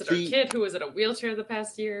 Just losing her kid who was in a wheelchair the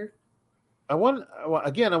past year.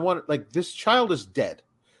 This child is dead.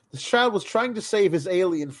 This child was trying to save his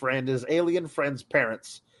alien friend's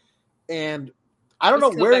parents. And I don't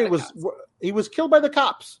know where he was. He was killed by the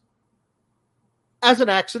cops. As an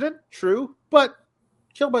accident, true, but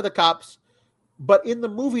killed by the cops. But in the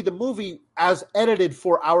movie, as edited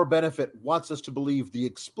for our benefit, wants us to believe the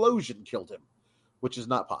explosion killed him, which is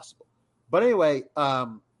not possible. But anyway,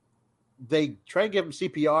 they try and give him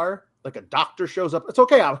CPR. Like a doctor shows up. It's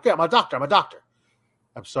okay. I'm a doctor.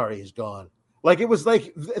 I'm sorry, he's gone. Like it was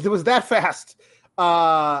that fast.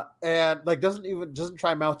 And like doesn't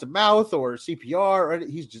try mouth to mouth or CPR or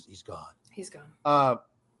anything. He's gone. He's gone.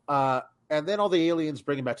 And then all the aliens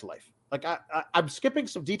bring him back to life. Like I'm skipping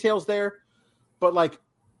some details there, but like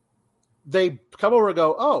they come over and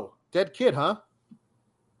go, "Oh, dead kid, huh?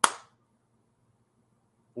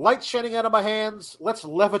 Light shining out of my hands. Let's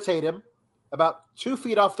levitate him about 2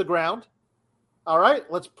 feet off the ground. All right,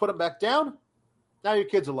 let's put him back down. Now your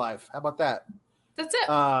kid's alive. How about that?" That's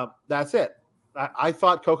it. That's it. I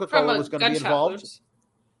thought Coca-Cola was going to be involved.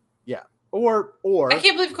 Yeah. Or I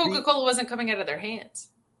can't believe Coca-Cola wasn't coming out of their hands.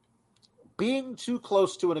 Being too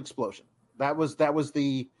close to an explosion. That was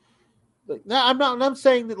the. Now I'm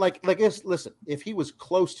saying that listen, if he was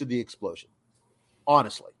close to the explosion,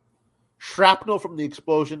 honestly, shrapnel from the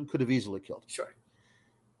explosion could have easily killed him. Sure.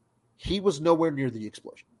 He was nowhere near the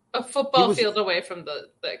explosion. A football field away from the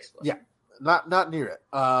explosion. Yeah, not near it.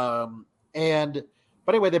 But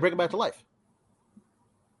anyway, they bring him back to life.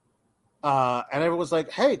 And everyone's like,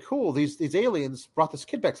 "Hey, cool! These aliens brought this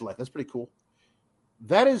kid back to life. That's pretty cool."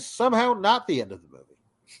 That is somehow not the end of the movie.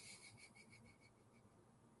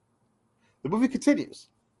 The movie continues.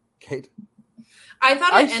 Kate, I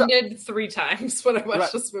thought it ended 3 times when I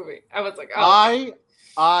watched this movie. I was like,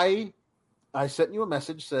 "Oh." I sent you a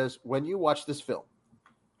message says when you watch this film,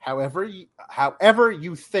 however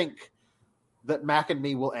you think that Mac and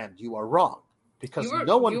Me will end, you are wrong because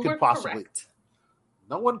no one could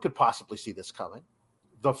possibly see this coming.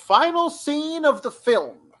 The final scene of the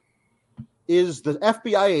film is the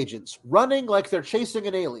FBI agents running like they're chasing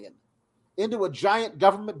an alien into a giant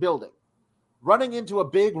government building, running into a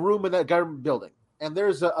big room in that government building, and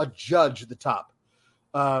there's a judge at the top.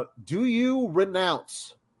 Do you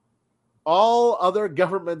renounce all other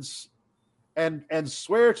governments and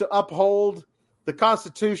swear to uphold the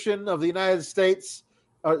Constitution of the United States,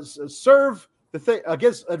 serve the thing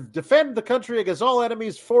against, defend the country against all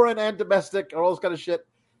enemies, foreign and domestic, or all this kind of shit.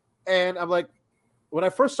 And I'm like, when I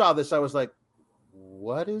first saw this, I was like,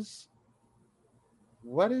 what is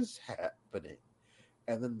happening?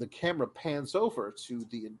 And then the camera pans over to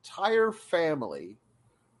the entire family,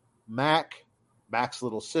 Mac's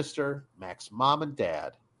little sister, Mac's mom and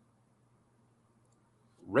dad,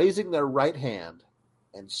 raising their right hand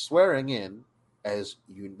and swearing in as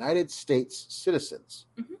United States citizens.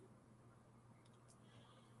 Mm-hmm.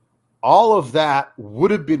 All of that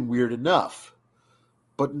would have been weird enough.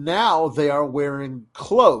 But now they are wearing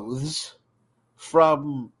clothes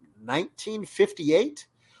from 1958.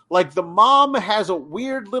 Like the mom has a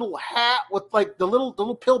weird little hat with like the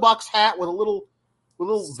little pillbox hat with a little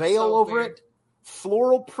veil over weird. it.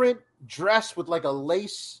 Floral print dress with like a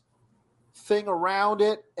lace thing around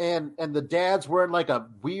it, and the dad's wearing like a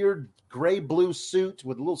weird gray blue suit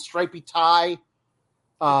with a little stripy tie.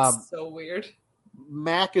 So weird.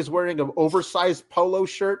 Mac is wearing an oversized polo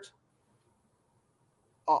shirt.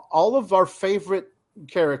 All of our favorite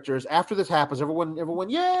characters, after this happens, everyone,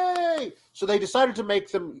 yay! So they decided to make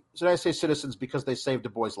them, so I say citizens because they saved a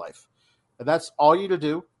boy's life. And that's all you need to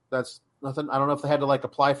do. That's nothing. I don't know if they had to like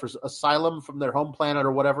apply for asylum from their home planet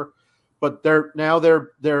or whatever, but they're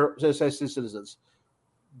citizens.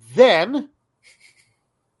 Then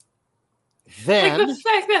like the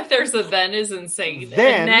fact that there's a then is insane.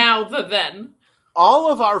 Then, and now the then.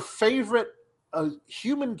 All of our favorite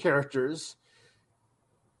human characters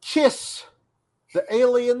kiss the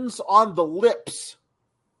aliens on the lips,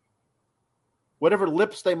 whatever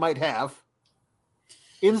lips they might have,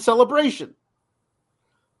 in celebration.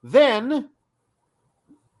 Then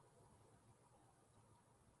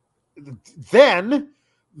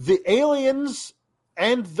the aliens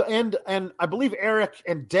and I believe Eric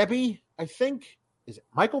and Debbie, I think, is it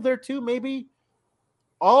Michael there too, maybe,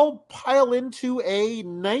 all pile into a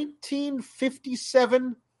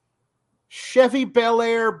 1957 Chevy Bel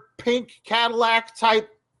Air pink Cadillac type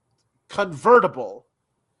convertible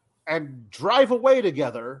and drive away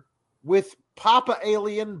together with Papa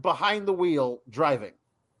Alien behind the wheel driving.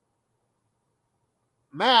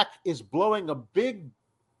 Mac is blowing a big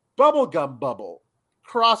bubblegum bubble,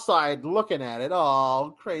 cross-eyed looking at it.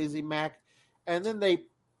 Oh, crazy Mac. And then they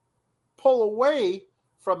pull away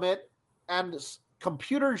from it, and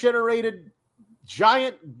computer-generated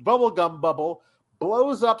giant bubblegum bubble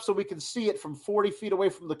blows up so we can see it from 40 feet away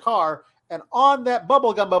from the car. And on that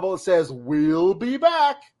bubblegum bubble, it says, "We'll be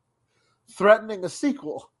back," threatening a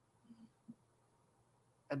sequel.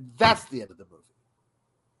 And that's the end of the movie.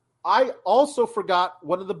 I also forgot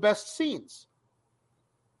one of the best scenes,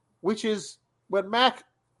 which is when Mac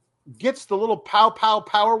gets the little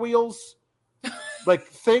power wheels like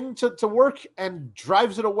thing to work and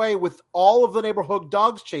drives it away with all of the neighborhood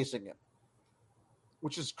dogs chasing him,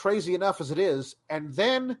 which is crazy enough as it is. And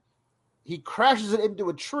then he crashes it into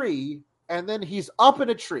a tree, and then he's up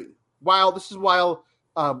in a tree while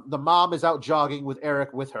the mom is out jogging with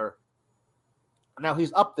Eric with her. Now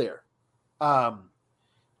he's up there. And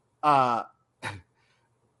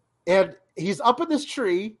he's up in this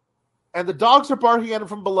tree, and the dogs are barking at him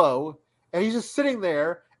from below, and he's just sitting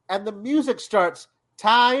there, and the music starts,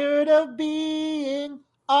 "Tired of being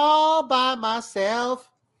all by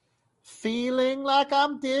myself, feeling like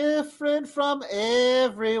I'm different from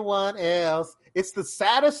everyone else." It's the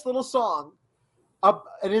saddest little song.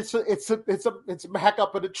 And it's Mac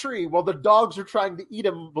up in a tree while the dogs are trying to eat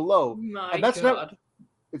him below. My God.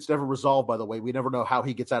 It's never resolved, by the way. We never know how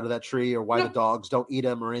he gets out of that tree or why the dogs don't eat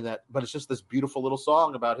him or any of that. But it's just this beautiful little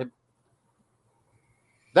song about him.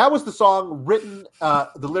 That was the song written, the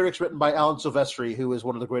lyrics written by Alan Silvestri, who is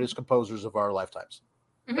one of the greatest composers of our lifetimes.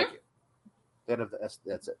 Mm-hmm. Thank you.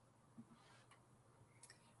 That's it.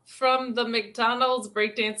 From the McDonald's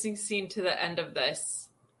breakdancing scene to the end of this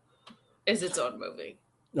is its own movie.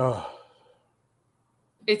 Oh.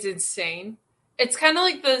 It's insane. It's kind of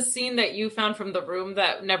like the scene that you found from The Room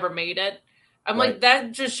that never made it. I'm Right. like,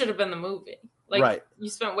 that just should have been the movie. Like, Right. You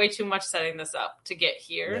spent way too much setting this up to get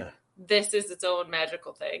here. Yeah. This is its own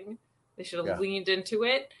magical thing. They should have Yeah. leaned into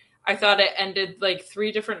it. I thought it ended like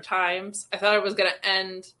 3 different times. I thought it was going to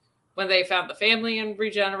end when they found the family and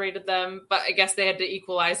regenerated them, but I guess they had to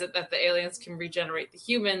equalize it that the aliens can regenerate the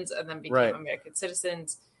humans and then become Right. American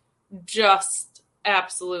citizens. Just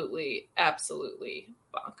absolutely, absolutely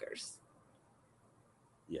bonkers.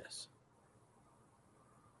 Yes.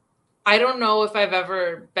 I don't know if I've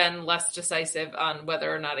ever been less decisive on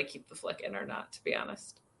whether or not I keep the flick in or not, to be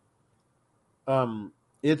honest.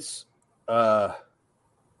 It's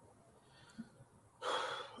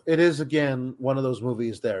It is again one of those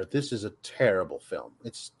movies. This is a terrible film.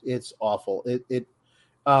 It's awful. It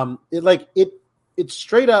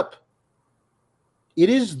straight up. It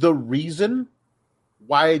is the reason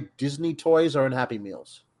why Disney toys are in Happy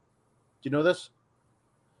Meals. Do you know this?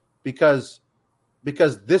 Because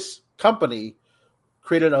this company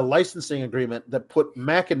created a licensing agreement that put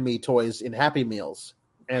Mac and Me toys in Happy Meals,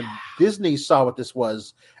 and Disney saw what this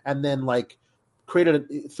was, and then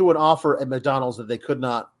threw an offer at McDonald's that they could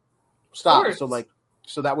not stop. So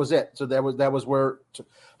that was it. So that was where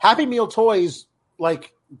Happy Meal toys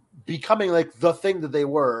becoming the thing that they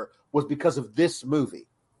were was because of this movie.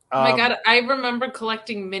 Oh my God, I remember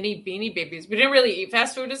collecting mini Beanie Babies. We didn't really eat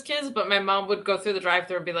fast food as kids, but my mom would go through the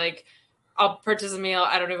drive-thru and be like, I'll purchase a meal.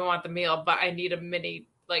 I don't even want the meal, but I need a mini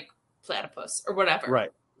platypus or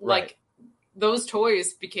whatever. Right. Those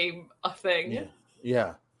toys became a thing.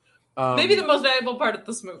 Yeah. Maybe the most valuable part of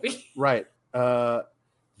this movie. Right.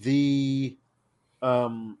 The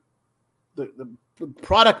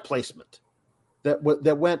product placement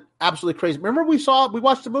that went absolutely crazy. Remember we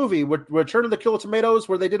watched the movie Return of the Killer Tomatoes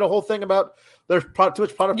where they did a whole thing about there's too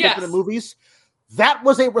much product placement in movies. That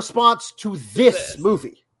was a response to this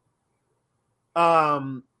movie.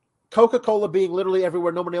 Coca-Cola being literally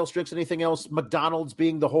everywhere. Nobody else drinks anything else. McDonald's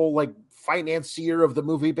being the whole financier of the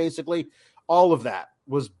movie, basically. All of that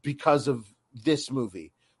was because of this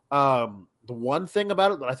movie. The one thing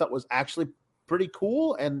about it that I thought was actually pretty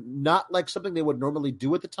cool and not something they would normally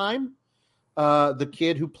do at the time. The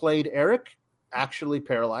kid who played Eric actually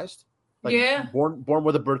paralyzed, born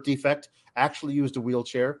with a birth defect, actually used a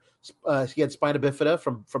wheelchair. He had spina bifida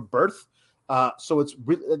from birth. So it's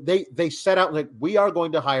they set out we are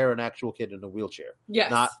going to hire an actual kid in a wheelchair.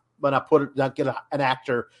 Yes. Not get an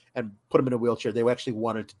actor and put him in a wheelchair. They actually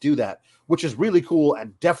wanted to do that, which is really cool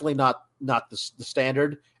and definitely not the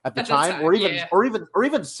standard at the time, or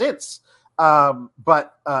even since.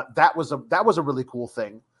 But that was a really cool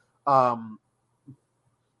thing.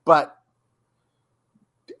 But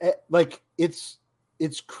it's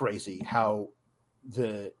crazy how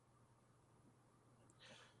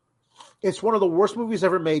it's one of the worst movies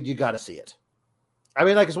ever made. You got to see it. I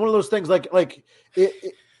mean, it's one of those things when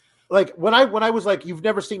I was you've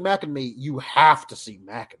never seen Mac and Me, you have to see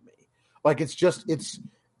Mac and Me. It's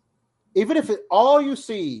even if all you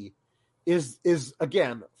see is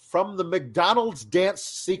again from the McDonald's dance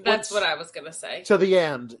sequence. That's what I was gonna say. To the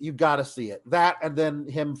end, you got to see it. That and then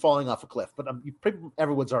him falling off a cliff. But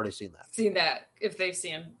everyone's already seen that. Seen that if they've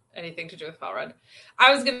seen anything to do with Paul Rudd.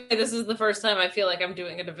 I was gonna say this is the first time I feel like I'm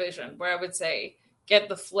doing a division where I would say get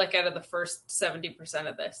the flick out of the first 70%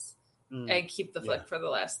 of this and keep the flick for the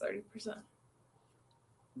last 30%.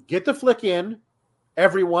 Get the flick in,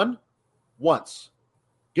 everyone, once.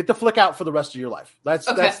 Get the flick out for the rest of your life. That's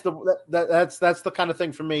the kind of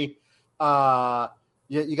thing for me.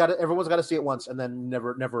 You got everyone's got to see it once and then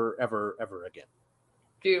never ever again.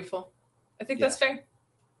 Beautiful. I think that's fair.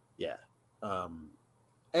 Yeah.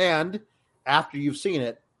 And after you've seen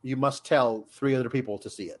it, you must tell 3 other people to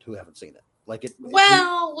see it who haven't seen it. Let's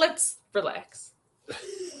relax.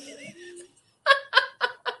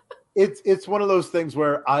 It's one of those things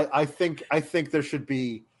where I think there should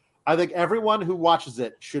be. I think everyone who watches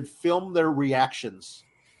it should film their reactions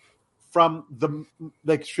from the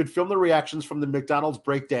McDonald's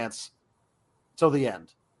breakdance till the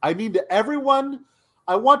end. I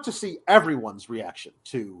want to see everyone's reaction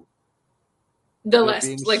to the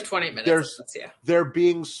last 20 minutes. They're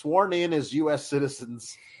being sworn in as U.S.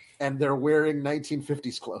 citizens and they're wearing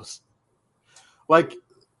 1950s clothes.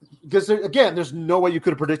 Because there's no way you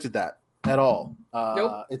could have predicted that at all.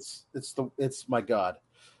 Nope. It's my God.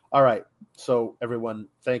 All right. So everyone,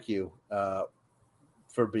 thank you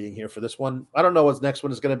for being here for this one. I don't know what the next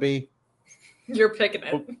one is going to be. You're picking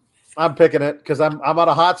it. I'm picking it because I'm on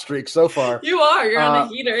a hot streak so far. You are. You're on a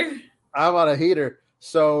heater. I'm on a heater.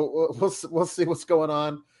 So we'll see what's going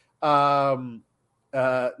on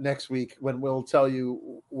next week when we'll tell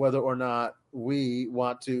you whether or not we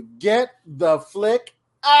want to get the flick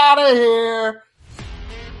out of here.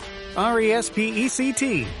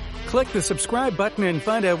 RESPECT. Click the subscribe button and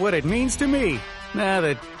find out what it means to me.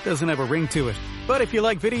 That doesn't have a ring to it. But if you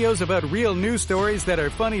like videos about real news stories that are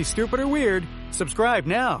funny, stupid, or weird, subscribe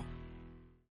now.